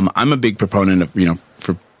 I'm a big proponent of,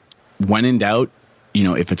 for when in doubt,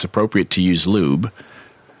 if it's appropriate to use lube,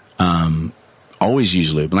 always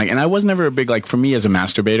use lube. And I was never a big, for me as a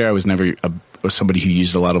masturbator, I was never somebody who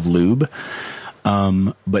used a lot of lube.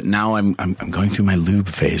 But now I'm going through my lube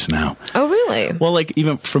phase now. Oh, really? Well,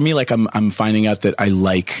 even for me, I'm finding out that I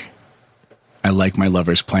like my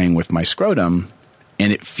lovers playing with my scrotum,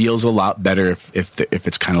 and it feels a lot better if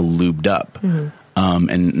it's kind of lubed up,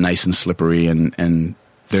 and nice and slippery, and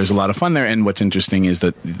there's a lot of fun there. And what's interesting is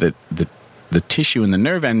that the tissue and the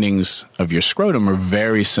nerve endings of your scrotum are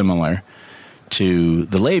very similar to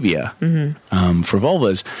the labia for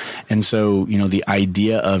vulvas. And so, the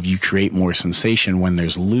idea of you create more sensation when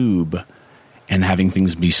there's lube and having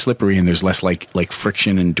things be slippery and there's less like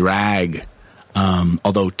friction and drag,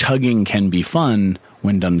 although tugging can be fun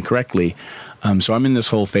when done correctly. So I'm in this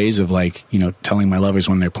whole phase of telling my lovers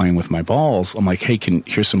when they're playing with my balls, I'm like, hey,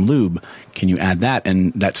 here's some lube. Can you add that?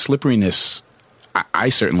 And that slipperiness, I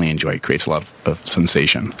certainly enjoy. It creates a lot of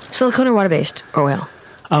sensation. Silicone or water-based or oil?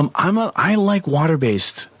 I like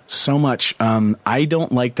water-based so much. I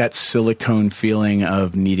don't like that silicone feeling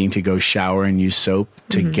of needing to go shower and use soap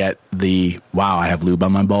to get the, wow, I have lube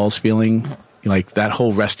on my balls feeling. Like that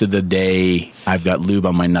whole rest of the day, I've got lube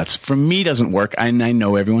on my nuts. For me, doesn't work. I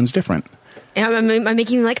know everyone's different. I'm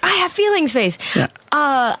making I have feelings face. Yeah.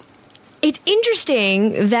 It's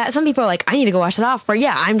interesting that some people are like, I need to go wash it off. Or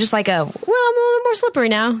I'm just I'm a little more slippery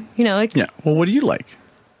now. Yeah. Well, what do you like?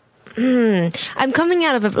 I'm coming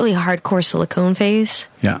out of a really hardcore silicone phase.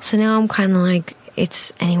 Yeah. So now I'm kind of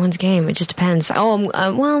it's anyone's game. It just depends. Oh,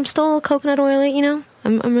 I'm still coconut oily.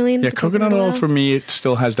 I'm really into coconut oil for me. It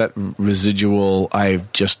still has that residual. I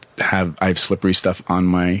have slippery stuff on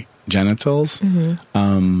my genitals.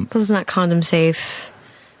 Because it's not condom safe.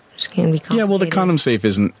 It's going to be complicated. Yeah, well, the condom safe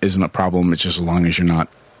isn't a problem. It's just as long as you're not,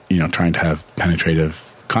 trying to have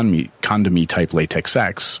penetrative condomy type latex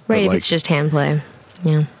sex. Right, but if it's just hand play.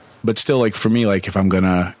 Yeah. But still, for me, if I'm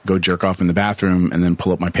gonna go jerk off in the bathroom and then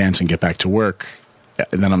pull up my pants and get back to work,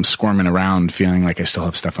 and then I'm squirming around feeling like I still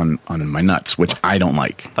have stuff on my nuts, which I don't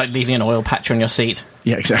like. Like leaving an oil patch on your seat.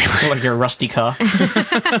 Yeah, exactly. Like your rusty car.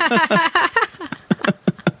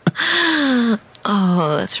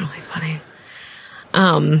 Oh, that's really funny.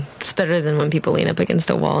 It's better than when people lean up against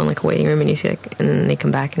a wall in a waiting room and you see and then they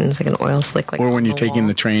come back and it's an oil slick. Or when you're taking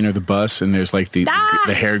the train or the bus and there's the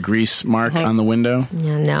hair grease mark on the window.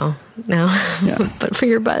 Yeah, no. Yeah. But for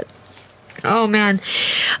your butt. Oh man.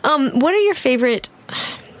 What are your favorite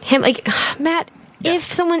Matt? Yes.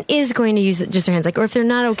 If someone is going to use just their hands, or if they're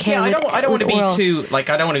not okay, I don't want to be oral, too I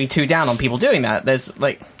don't want to be too down on people doing that. There's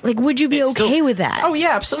would you be okay with that? Oh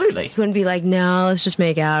yeah, absolutely. You wouldn't be no, let's just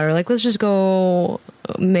make out, or let's just go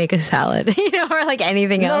make a salad, or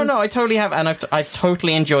anything else. No, I totally have, and I've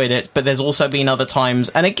totally enjoyed it. But there's also been other times,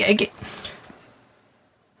 and again,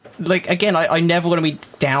 I never want to be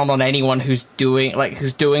down on anyone who's doing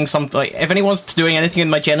something. If anyone's doing anything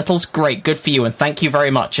with my genitals, great, good for you, and thank you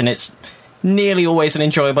very much. And it's nearly always an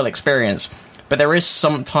enjoyable experience. But there is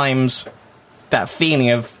sometimes that feeling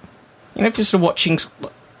of, if you're sort of watching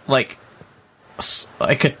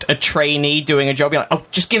a trainee doing a job, you're like, oh,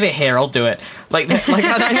 just give it here, I'll do it. I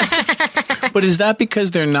don't know. But is that because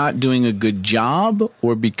they're not doing a good job,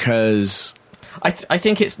 or because I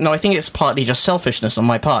think it's partly just selfishness on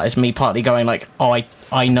my part. It's me partly going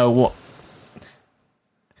I know what.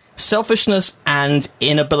 Selfishness and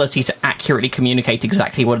inability to accurately communicate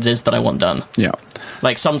exactly what it is that I want done. Yeah.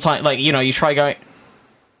 Sometimes, you try going...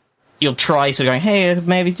 You'll try sort of going, hey,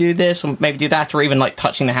 maybe do this, or maybe do that, or even,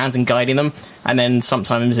 touching the hands and guiding them. And then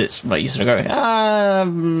sometimes it's, you sort of go,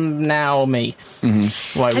 now me.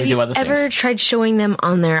 Mm-hmm. Why we do other things. Have you ever tried showing them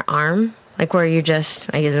on their arm? Where you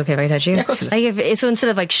just, is it okay if I touch you? Yeah, of course it is. So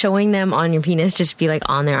instead of showing them on your penis, just be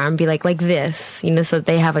on their arm, be like this, so that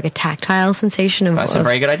they have a tactile sensation of. That's a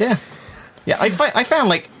very good idea. Yeah, I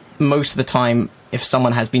found most of the time, if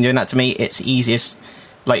someone has been doing that to me, it's easiest,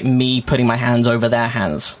 me putting my hands over their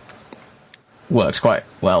hands. works quite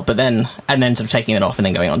well. But then sort of taking it off and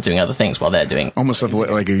then going on doing other things while they're doing. Almost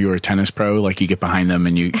like if you were a tennis pro, like you get behind them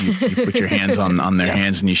and you put your hands on their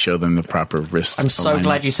hands and you show them the proper wrist. I'm so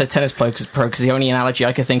glad you said tennis pro because the only analogy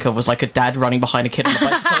I could think of was like a dad running behind a kid on a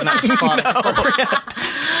bicycle, and that's fun.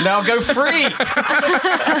 Now go free.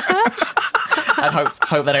 And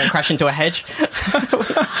hope they don't crash into a hedge.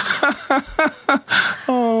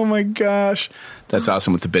 Oh my gosh, that's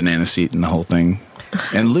awesome with the banana seat and the whole thing,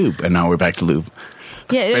 and lube. And now we're back to lube.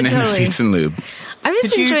 Yeah, banana seats and lube. I'm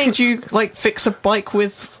just could you like fix a bike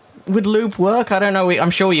with lube work? I don't know.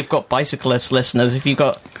 I'm sure you've got bicyclist listeners. If you've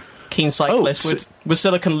got keen cyclists, would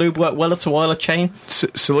silicone lube work well to oil a chain?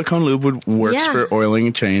 Silicone lube works for oiling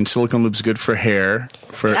a chain. Silicone lube's good for hair,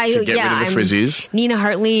 to get rid of the frizzies. Nina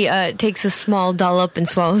Hartley takes a small dollop and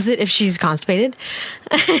swallows it if she's constipated.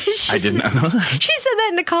 I did not know that. She said that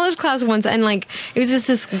in a college class once, and like it was just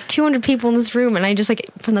this 200 people in this room, and I just like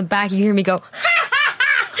from the back you hear me go.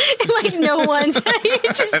 And like no one's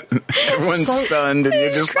just everyone's stunned, and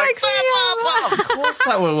you're just like, of course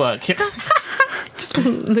that will work. Just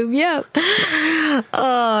lube me up.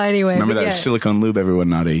 Oh, anyway. Remember that silicone lube, everyone,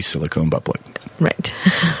 not a silicone butt plug. Right.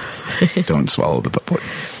 Don't swallow the butt plug.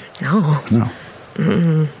 No.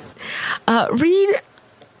 Mm-hmm. Reid,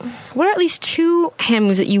 what are at least 2 hand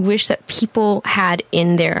moves that you wish that people had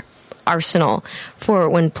in their arsenal for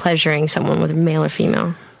when pleasuring someone, whether male or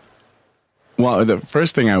female? Well, the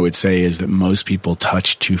first thing I would say is that most people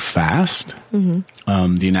touch too fast.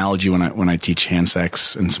 Mm-hmm. The analogy when I teach hand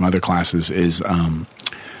sex and some other classes is,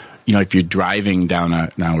 if you're driving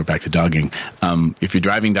down now we're back to dogging. If you're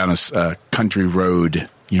driving down a country road,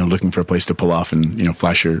 looking for a place to pull off and,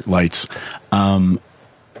 flash your lights,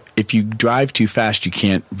 if you drive too fast, you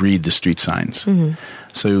can't read the street signs. Mm-hmm.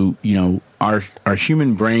 So, our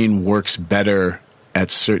human brain works better at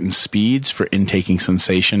certain speeds for intaking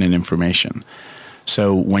sensation and information.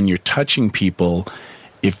 So when you're touching people,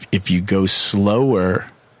 if you go slower,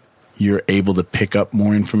 you're able to pick up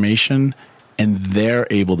more information and they're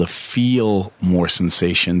able to feel more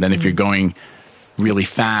sensation than if you're going really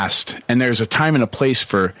fast. And there's a time and a place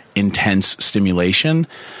for intense stimulation,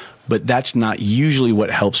 but that's not usually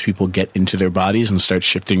what helps people get into their bodies and start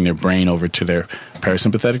shifting their brain over to their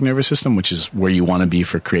parasympathetic nervous system, which is where you want to be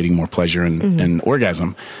for creating more pleasure and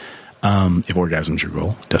orgasm. If orgasm's your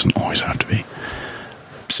goal, it doesn't always have to be.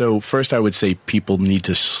 So first I would say people need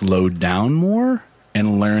to slow down more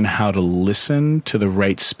and learn how to listen to the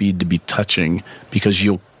right speed to be touching, because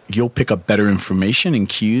you'll pick up better information and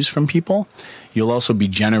cues from people. You'll also be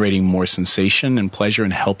generating more sensation and pleasure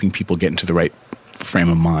and helping people get into the right frame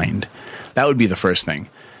of mind. That would be the first thing.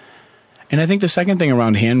 And I think the second thing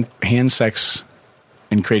around hand sex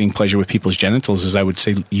and creating pleasure with people's genitals is I would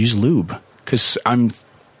say use lube, because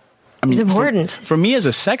it's important for me as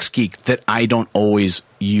a sex geek that I don't always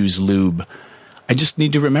use lube. I just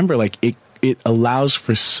need to remember, like, it allows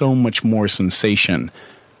for so much more sensation,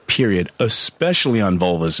 period, especially on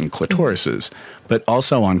vulvas and clitorises, but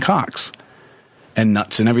also on cocks and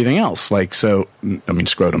nuts and everything else. Like, so, I mean,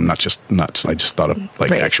 scrotum, not just nuts. I just thought of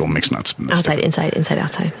actual mixed nuts. Outside, inside,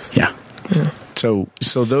 outside. Yeah. So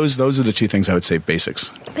those are the 2 things I would say basics.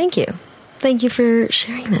 Thank you. Thank you for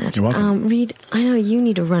sharing that. You're welcome. Reid, I know you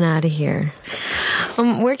need to run out of here.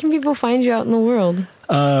 Where can people find you out in the world?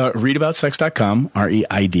 Readaboutsex.com,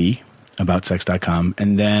 REID, aboutsex.com.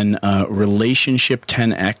 And then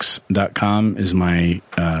relationship10x.com is my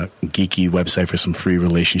geeky website for some free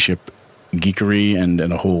relationship geekery and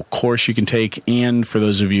a whole course you can take. And for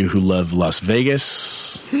those of you who love Las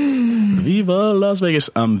Vegas, Viva Las Vegas,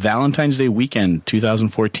 Valentine's Day weekend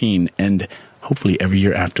 2014, and hopefully every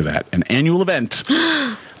year after that, an annual event.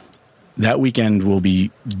 That weekend we'll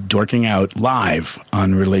be dorking out live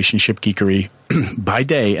on Relationship Geekery by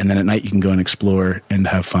day, and then at night you can go and explore and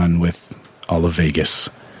have fun with all of Vegas.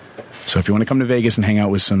 So if you want to come to Vegas and hang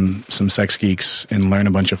out with some sex geeks and learn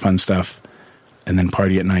a bunch of fun stuff and then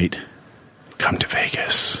party at night, come to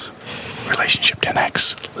Vegas. Relationship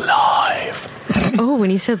 10X live. Oh,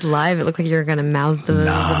 when you said live, it looked like you were going to mouth the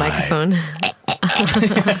microphone.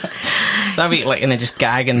 That'd be like, and then just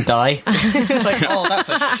gag and die. It's like, oh, that's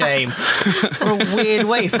a shame. What a weird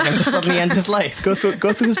way for him to suddenly end his life. Go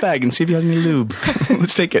through his bag and see if he has any lube.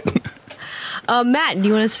 Let's take it. Matt, do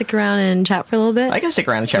you want to stick around and chat for a little bit? I can stick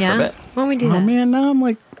around and chat for a bit. Why don't we do that? Oh man, now I'm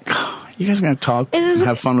like, you guys are going to talk and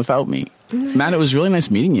have fun without me. Matt, it was really nice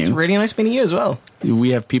meeting you. It's really nice meeting you as well.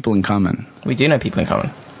 We have people in common. We do know people in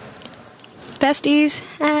common. Besties.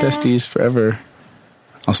 Besties forever.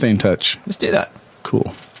 I'll stay in touch. Let's do that.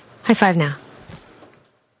 Cool. High five now.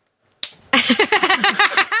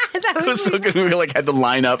 That was so good. We had to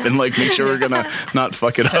line up and make sure we're gonna not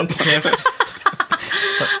fuck it up.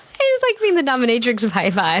 the dominatrix of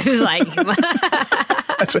high fives. Like,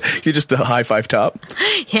 You're just the high five top.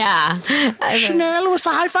 yeah. Chanel was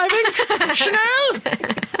the high fiving. Chanel.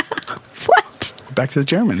 What? Back to the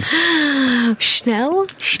Germans. Schnell?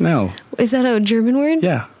 Schnell. Is that a German word?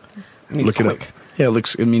 Yeah. Look quick. it up. Yeah,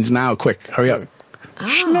 it means now, quick. Hurry up. Oh.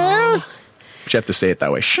 Schnell. But you have to say it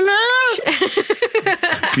that way. Schnell.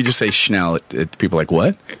 If you just say Schnell, people are like,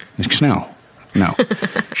 what? It's Schnell. No.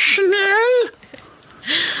 Schnell.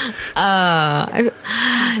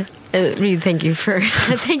 Reid, thank you for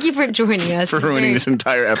joining us. For ruining this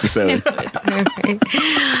entire episode.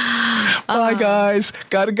 Bye, guys.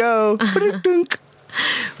 Gotta go.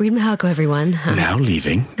 Reid Mihalko, everyone. Now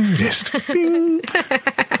leaving Nerdist. Ding.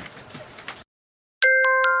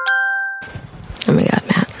 Oh my God,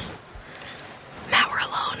 Matt. Matt, we're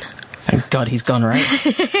alone. Thank God he's gone, right?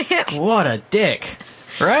 What a dick.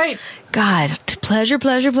 Right? God, pleasure,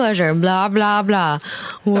 pleasure, pleasure. Blah, blah, blah.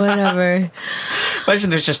 Whatever. Imagine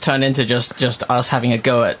this just turned into just us having a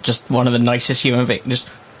go at just one of the nicest human beings. Just,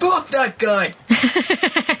 fuck that guy.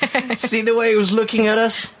 See the way he was looking at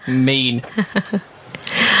us? Mean.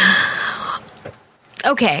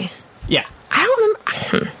 Okay. Yeah. I don't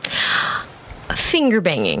remember. Finger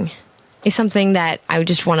banging is something that I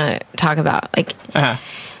just want to talk about. Like,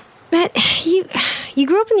 Matt, you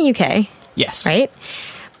grew up in the UK. Yes. Right?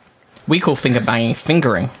 We call finger banging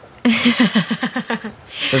fingering.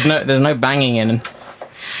 There's no banging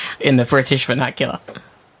in the British vernacular.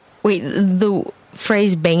 Wait, the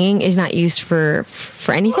phrase banging is not used for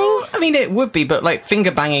anything? Well, I mean, it would be, but like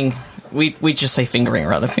finger banging, we just say fingering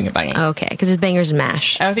rather than finger banging. Okay, because it's bangers and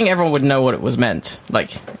mash. I think everyone would know what it was meant.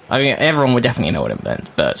 Like, I mean, everyone would definitely know what it meant,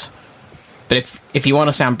 but if you want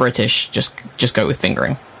to sound British, just go with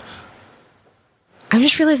fingering. I'm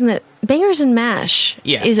just realizing that bangers and mash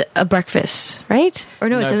is a breakfast, right? Or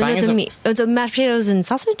no, it's a meat. It's a mashed potatoes and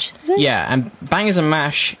sausage, is it? Yeah, and bangers and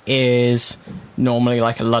mash is normally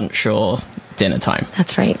like a lunch or dinner time.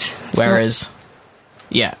 That's right. Whereas,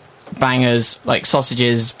 bangers, like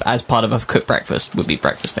sausages as part of a cooked breakfast would be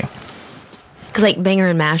breakfast thing. Because like banger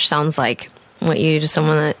and mash sounds like what you do to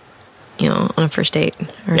someone that, on a first date.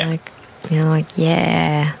 Or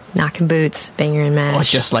knocking boots, banger and mash. Or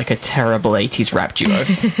just like a terrible 80s rap duo.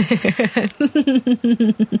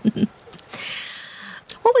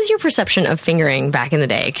 What was your perception of fingering back in the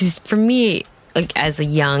day? Because for me, like as a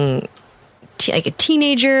young, like a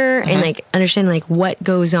teenager, and like understanding like what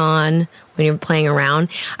goes on when you're playing around,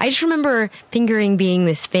 I just remember fingering being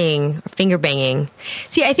this thing, finger banging.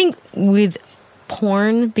 See, I think with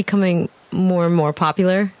porn becoming more and more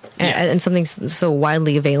popular, and something so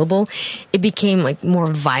widely available, it became like more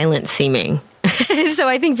violent seeming. So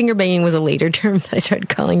I think finger banging was a later term that I started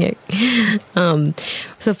calling it.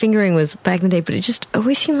 So fingering was back in the day, but it just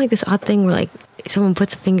always seemed like this odd thing where like someone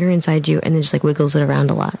puts a finger inside you and then just like wiggles it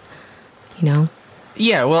around a lot,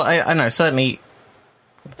 Yeah, well, I know, certainly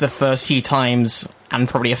the first few times, and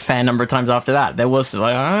probably a fair number of times after that, there was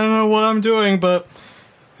like, I don't know what I'm doing, but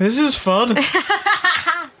this is fun.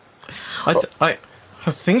 I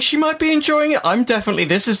think she might be enjoying it. I'm definitely...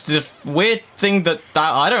 This is the weird thing that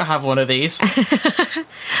I don't have one of these.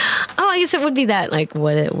 I guess it would be that, like,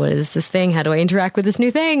 what is this thing? How do I interact with this new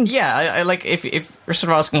thing? Yeah, I like, if you're sort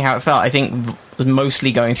of asking how it felt, I think was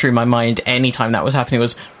mostly going through my mind anytime that was happening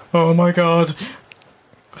was, oh my God.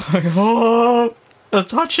 Oh, they're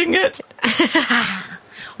touching it.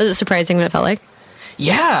 Was it surprising what it felt like?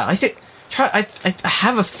 Yeah, I think... I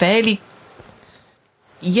have a fairly...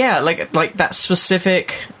 Yeah, like that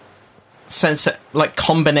specific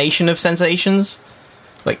combination of sensations,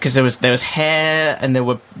 like because there was hair and there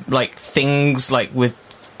were like things like with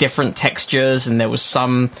different textures and there was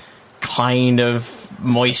some kind of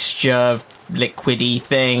moisture liquidy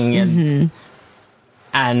thing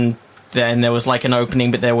and then there was like an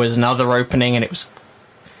opening, but there was another opening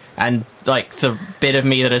and like the bit of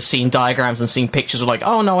me that had seen diagrams and seen pictures were like,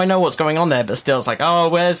 oh no, I know what's going on there, but still it's like, oh,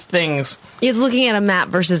 where's things? It's looking at a map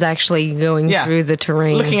versus actually going through the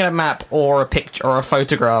terrain. Looking at a map or a picture or a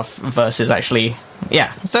photograph versus actually,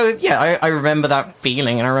 So I remember that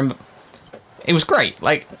feeling, and I remember it was great.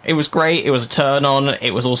 Like it was great. It was a turn on.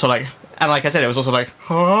 It was also like, and like I said, it was also like,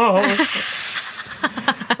 oh.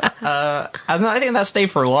 And I think that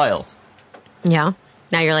stayed for a while. Yeah.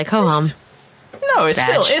 Now you're like, ho hum. No, it's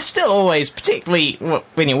still always, particularly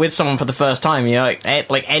when you're with someone for the first time. Like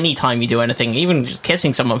any time you do anything, even just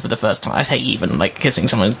kissing someone for the first time. I say even, like kissing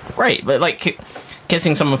someone, great, but like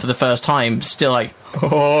kissing someone for the first time, still like,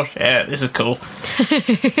 oh shit, this is cool.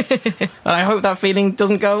 And I hope that feeling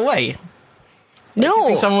doesn't go away. No.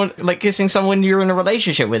 Kissing someone you're in a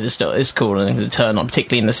relationship with is cool and is a turn on,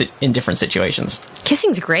 particularly in different situations.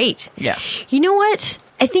 Kissing's great. Yeah. You know what?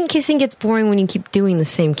 I think kissing gets boring when you keep doing the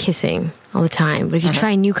same kissing all the time. But if you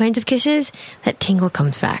try new kinds of kisses, that tingle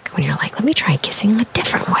comes back when you're like, let me try kissing a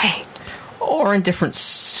different way. Or in different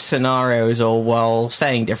scenarios or while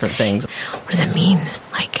saying different things. What does that mean?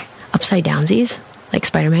 Like upside downsies? Like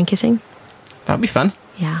Spider-Man kissing? That'd be fun.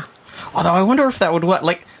 Yeah. Although I wonder if that would work.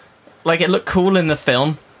 Like it looked cool in the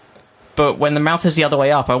film, but when the mouth is the other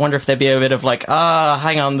way up, I wonder if there'd be a bit of like,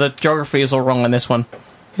 hang on, the geography is all wrong on this one.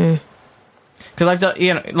 Because I've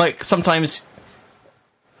done, sometimes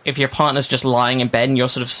if your partner's just lying in bed and you're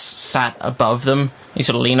sort of sat above them, you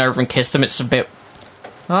sort of lean over and kiss them, it's a bit,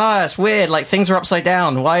 it's weird, like things are upside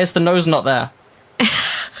down. Why is the nose not there?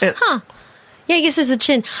 Yeah, I guess it's a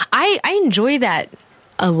chin. I enjoy that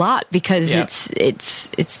a lot because it's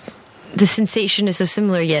the sensation is so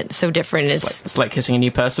similar yet so different. It's like kissing a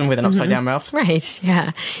new person with an upside down mouth. Right,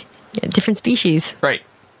 yeah. Different species. Right.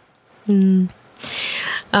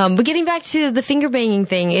 But getting back to the finger banging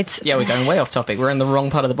thing, we're going way off topic. We're in the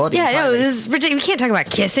wrong part of the body. Yeah, no, this is ridiculous. We can't talk about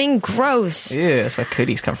kissing. Gross. Yeah, that's where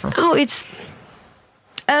cooties come from. Oh, I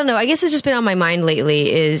don't know. I guess it's just been on my mind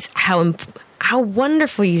lately is how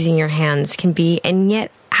wonderful using your hands can be, and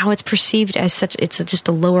yet how it's perceived as such. It's just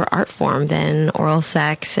a lower art form than oral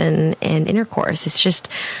sex and intercourse. It's just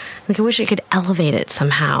like I wish I could elevate it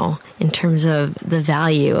somehow in terms of the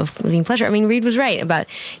value of living pleasure. I mean, Reid was right about.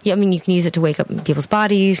 Yeah, I mean, you can use it to wake up people's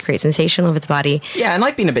bodies, create sensation over the body. Yeah, and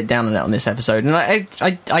I've been a bit down on it on this episode, and I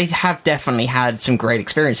have definitely had some great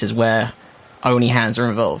experiences where only hands are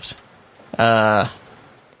involved. Yeah,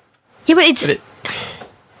 but I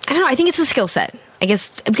don't know. I think it's a skill set. I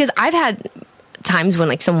guess because I've had times when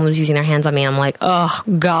like someone was using their hands on me, I'm like, oh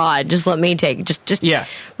God, just let me just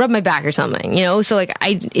rub my back or something, you know? So like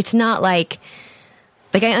it's not like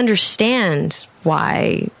I understand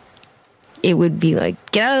why it would be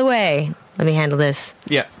like, get out of the way, let me handle this.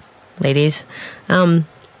 Yeah. Ladies. Yeah,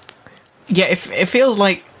 it feels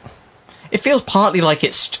partly like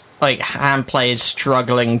it's like hand play is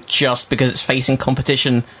struggling just because it's facing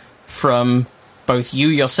competition from both you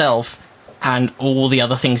yourself and all the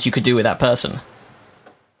other things you could do with that person.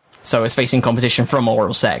 So it's facing competition from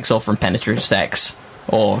oral sex or from penetrative sex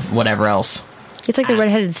or whatever else. It's like the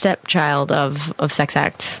redheaded stepchild of sex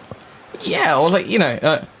acts. Yeah, or like,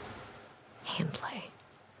 hand play.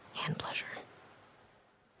 Hand pleasure.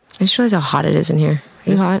 I just realized how hot it is in here. Are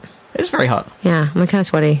you hot? It's very hot. Yeah, I'm kind of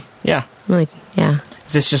sweaty. Yeah. I'm like, yeah.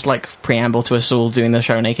 Is this just like preamble to us all doing the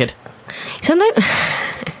show naked? Sometimes...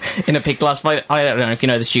 in a big glass... I don't know if you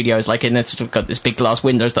know the studio is like, and it's got this big glass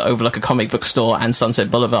windows that overlook a comic book store and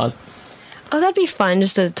Sunset Boulevard. Oh, that'd be fun,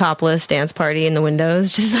 just a topless dance party in the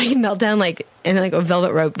windows, just like a meltdown, like, and like a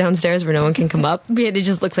velvet rope downstairs where no one can come up. It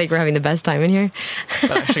just looks like we're having the best time in here.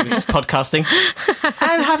 But actually, we're just podcasting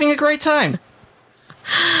and having a great time.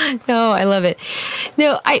 No, I love it.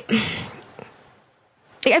 No, I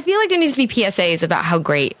feel like there needs to be PSAs about how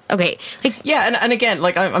great. Okay, like yeah, and again,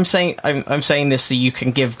 like I'm saying this so you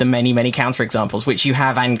can give the many counterexamples, which you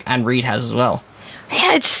have and Reid has as well.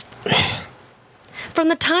 Yeah, it's from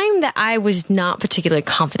the time that I was not particularly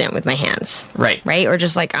confident with my hands, right, or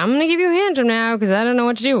just like I'm gonna give you a hand job now because I don't know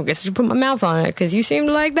what to do. I guess I should put my mouth on it because you seem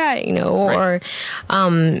to like that, right. Or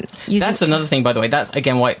that's another thing, by the way. That's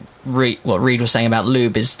again what Reid was saying about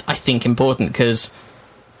lube is I think important because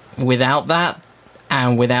without that.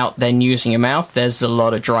 And without then using your mouth, there's a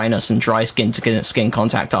lot of dryness and dry skin to skin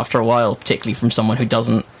contact after a while, particularly from someone who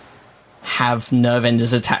doesn't have nerve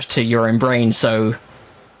endings attached to your own brain, so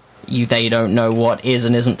they don't know what is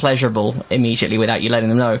and isn't pleasurable immediately without you letting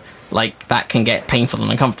them know. Like, that can get painful and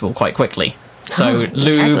uncomfortable quite quickly. So,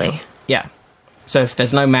 lube... Exactly. Yeah. So if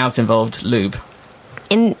there's no mouths involved, lube.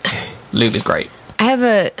 Lube is great.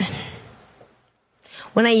 When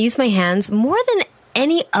I use my hands, more than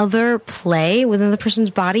any other play within the person's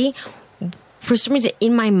body, for some reason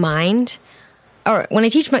in my mind, or when I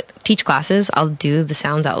teach classes, I'll do the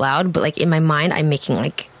sounds out loud, but like in my mind, I'm making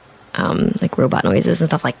like robot noises and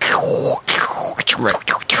stuff like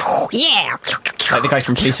yeah, like the guy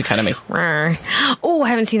from Police Academy. Oh, I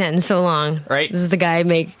haven't seen that in so long. Right, this is the guy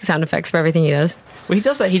make sound effects for everything he does. Well, he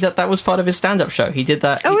does that. That was part of his stand-up show. He did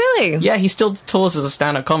that. Oh, really? Yeah, he still tours as a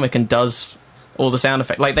stand-up comic and does all the sound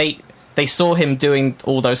effects. Like they saw him doing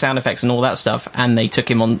all those sound effects and all that stuff, and they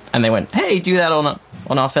took him on, and they went, "Hey, do that on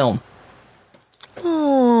our film."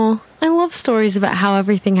 Oh, I love stories about how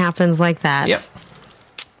everything happens like that. Yep.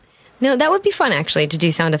 No, that would be fun actually to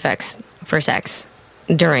do sound effects for sex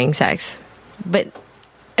during sex, but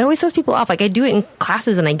it always throws people off. Like, I do it in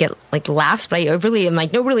classes and I get like laughs, but I really am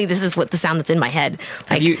like, no, really, this is what the sound that's in my head.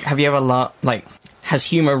 Like, have you ever has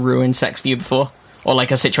humor ruined sex for you before? Or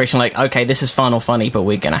like a situation like, okay, this is fun or funny, but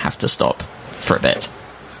we're gonna have to stop for a bit.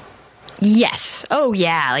 Yes. Oh,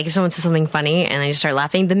 yeah. Like, if someone says something funny and I just start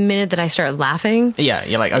laughing, the minute that I start laughing... Yeah,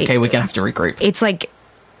 you're like, okay, we're going to have to regroup. It's like,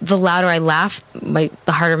 the louder I laugh, the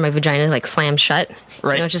harder my vagina, like, slams shut.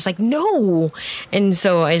 Right. It's just like, no! And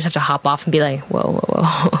so I just have to hop off and be like, whoa.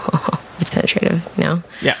 It's penetrative, you know?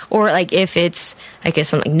 Yeah. Or, like, if it's, I guess,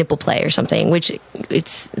 some, like, nipple play or something, which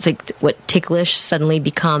it's like what ticklish suddenly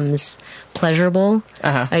becomes pleasurable.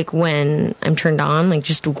 Uh-huh. Like, when I'm turned on, like,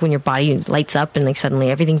 just when your body lights up and, like,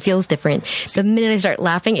 suddenly everything feels different. The minute I start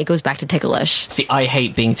laughing, it goes back to ticklish. See, I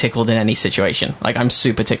hate being tickled in any situation. Like, I'm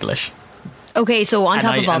super ticklish. Okay, so on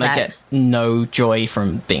top of all that... I get no joy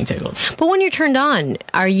from being tickled. But when you're turned on,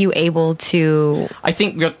 are you able to... I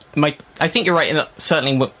think you're right in that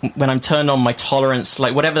certainly when I'm turned on, my tolerance,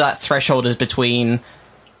 like whatever that threshold is between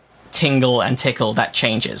tingle and tickle, that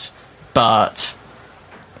changes. But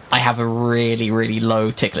I have a really, really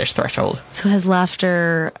low ticklish threshold. So has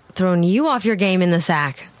laughter thrown you off your game in the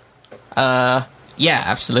sack? Yeah,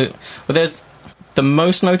 absolutely. Well, there's the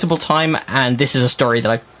most notable time, and this is a story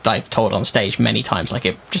that I've told on stage many times. Like,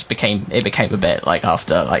 it became a bit like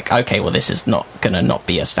after, like, okay, well, this is not gonna not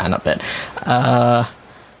be a stand-up bit.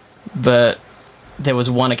 But there was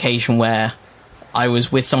one occasion where I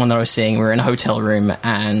was with someone that I was seeing. We were in a hotel room,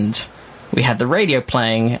 and we had the radio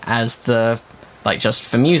playing as just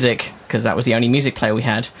for music, because that was the only music player we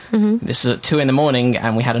had. Mm-hmm. This was at 2 a.m,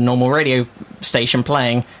 and we had a normal radio station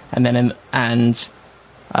playing, and then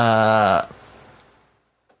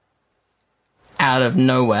out of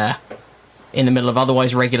nowhere, in the middle of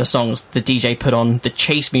otherwise regular songs, the DJ put on the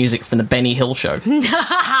chase music from the Benny Hill show.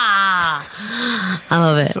 I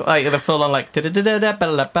love it. So, like the full on, like, I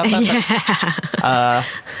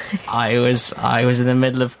was in the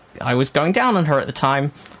middle of, I was going down on her at the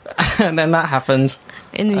time, and then that happened.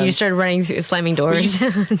 And then you started running through, slamming doors.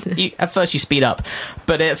 At first you speed up,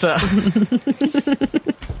 but it's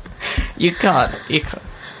you can't.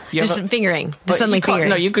 Just fingering. Just suddenly fingering.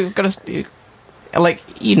 No, you've got to... Like,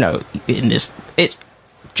 you know, in this, it's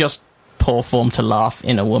just poor form to laugh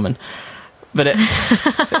in a woman, but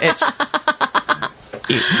it's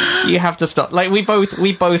you have to stop. Like, we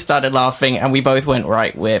both started laughing, and we both went,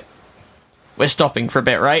 right, we're stopping for a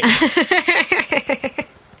bit, right?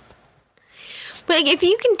 But like, if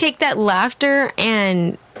you can take that laughter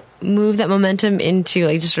and move that momentum into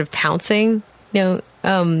like just sort of pouncing, you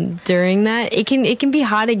know, during that, it can be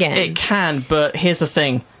hot again. It can, but here's the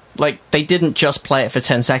thing. Like, they didn't just play it for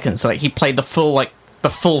 10 seconds. Like, he played the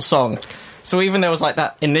full song. So even there was, like,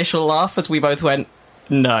 that initial laugh as we both went,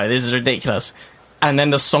 no, this is ridiculous. And then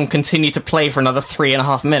the song continued to play for another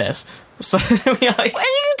 3.5 minutes. So we were like... Well,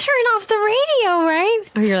 you can turn off the radio, right?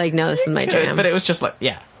 Or you're like, no, this is my jam. But it was just like,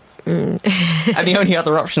 yeah. And the only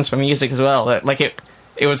other options for music as well, like,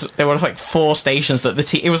 it was... There were, like, 4 stations that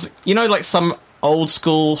it was... You know, like, some old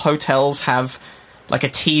school hotels have... like a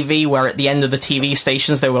TV where at the end of the TV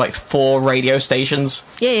stations there were like 4 radio stations.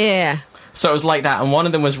 Yeah. So it was like that, and one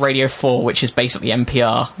of them was Radio 4, which is basically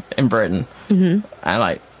NPR in Britain. Mm-hmm. And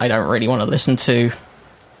like, I don't really want to listen to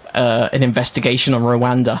an investigation on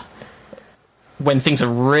Rwanda when things are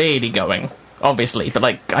really going, obviously, but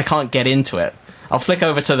like, I can't get into it. I'll flick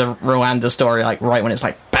over to the Rwanda story like right when it's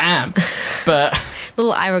like bam, but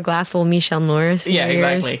little Ira Glass, little Michelle Norris. Yeah,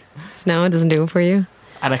 exactly. No, it doesn't do it for you.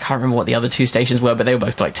 And I can't remember what the other 2 stations were, but they were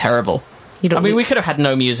both, like, terrible. We could have had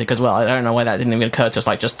no music as well. I don't know why that didn't even occur to us,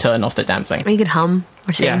 like, just turn off the damn thing. Or you could hum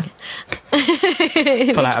or sing. Yeah.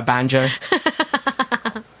 Pull out a banjo.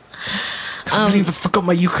 Can't believe I forgot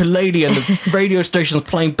my ukulele and the radio station's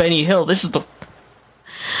playing Benny Hill. This is the...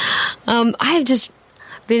 I have just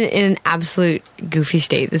been in an absolute goofy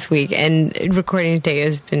state this week, and recording today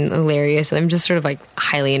has been hilarious, and I'm just sort of like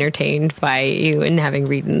highly entertained by you and having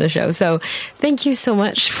Reid in the show. So thank you so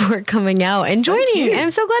much for coming out and joining. And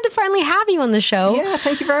I'm so glad to finally have you on the show. Yeah,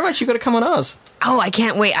 thank you very much. You've got to come on ours. Oh, I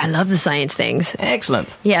can't wait. I love the science things.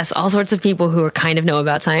 Excellent. Yes, all sorts of people who kind of know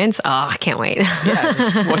about science. Oh, I can't wait. Yeah,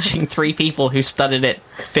 just watching 3 people who studied it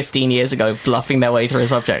 15 years ago bluffing their way through a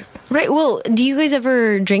subject. Right. Well, do you guys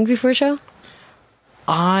ever drink before a show?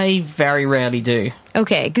 I very rarely do.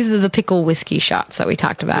 Okay, because of the pickle whiskey shots that we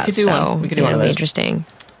talked about. We could do one. We could do one of those. Interesting.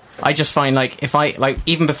 I just find, like, if I, like,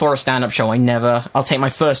 even before a stand-up show, I'll take my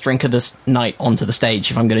first drink of this night onto the stage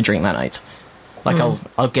if I'm going to drink that night. Like,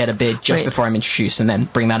 I'll get a beer just before I'm introduced and then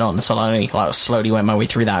bring that on. So I'll slowly work my way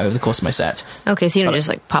through that over the course of my set. Okay, so you don't just,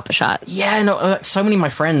 like, pop a shot. Yeah, no, so many of my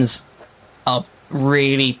friends are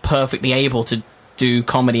really perfectly able to do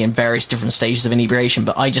comedy in various different stages of inebriation,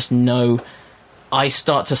 but I just know I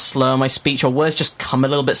start to slur my speech, or words just come a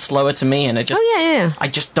little bit slower to me, and it just I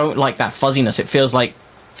just don't like that fuzziness. It feels like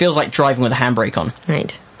driving with a handbrake on.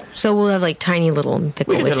 Right. So we'll have like tiny little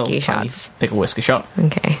pickle whiskey shots. Pickle whiskey shot.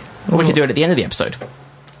 Okay. We could do it at the end of the episode.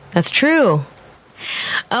 That's true.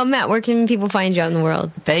 Matt, where can people find you out in the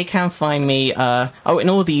world? They can find me, in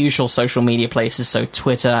all the usual social media places. So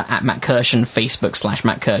Twitter, @Matt Kirshen, Facebook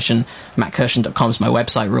 /Matt Kirshen, mattkirshen.com is my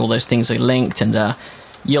website where all those things are linked. And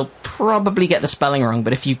you'll probably get the spelling wrong,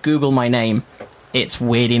 but if you Google my name, it's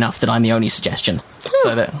weird enough that I'm the only suggestion.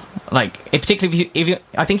 So that, like, particularly if you,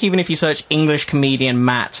 I think even if you search English comedian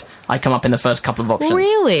Matt, I come up in the first couple of options.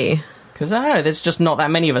 Really? Because I don't know, there's just not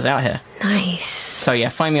that many of us out here. Nice. So yeah,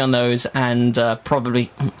 find me on those, and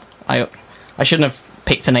probably I shouldn't have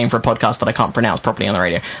picked a name for a podcast that I can't pronounce properly on the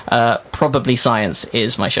radio. Probably Science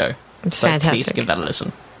is my show. It's so fantastic. Please give that a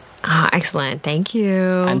listen. Excellent. Thank you.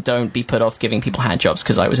 And don't be put off giving people hand jobs,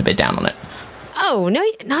 because I was a bit down on it. Oh, no,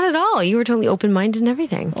 not at all. You were totally open-minded and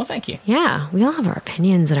everything. Well, thank you. Yeah, we all have our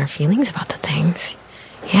opinions and our feelings about the things.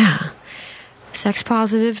 Yeah. Sex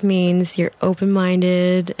positive means you're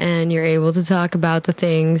open-minded and you're able to talk about the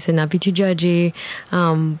things and not be too judgy.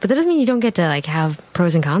 But that doesn't mean you don't get to like have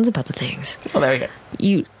pros and cons about the things. Well, there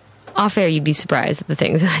we go. Off air, you'd be surprised at the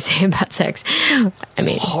things that I say about sex. I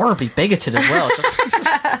mean, horribly bigoted as well. Just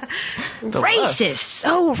racist,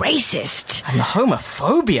 so racist. And the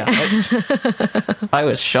homophobia. I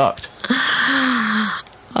was shocked.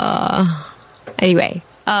 Anyway,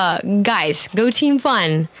 guys, go Team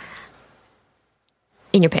Fun.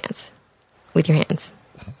 In your pants. With your hands.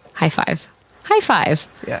 High five. High five.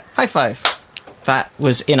 Yeah, high five. That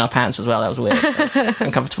was in our pants as well. That was weird. That was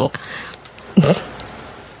uncomfortable.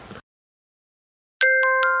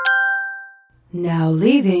 Now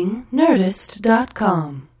leaving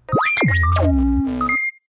Nerdist.com.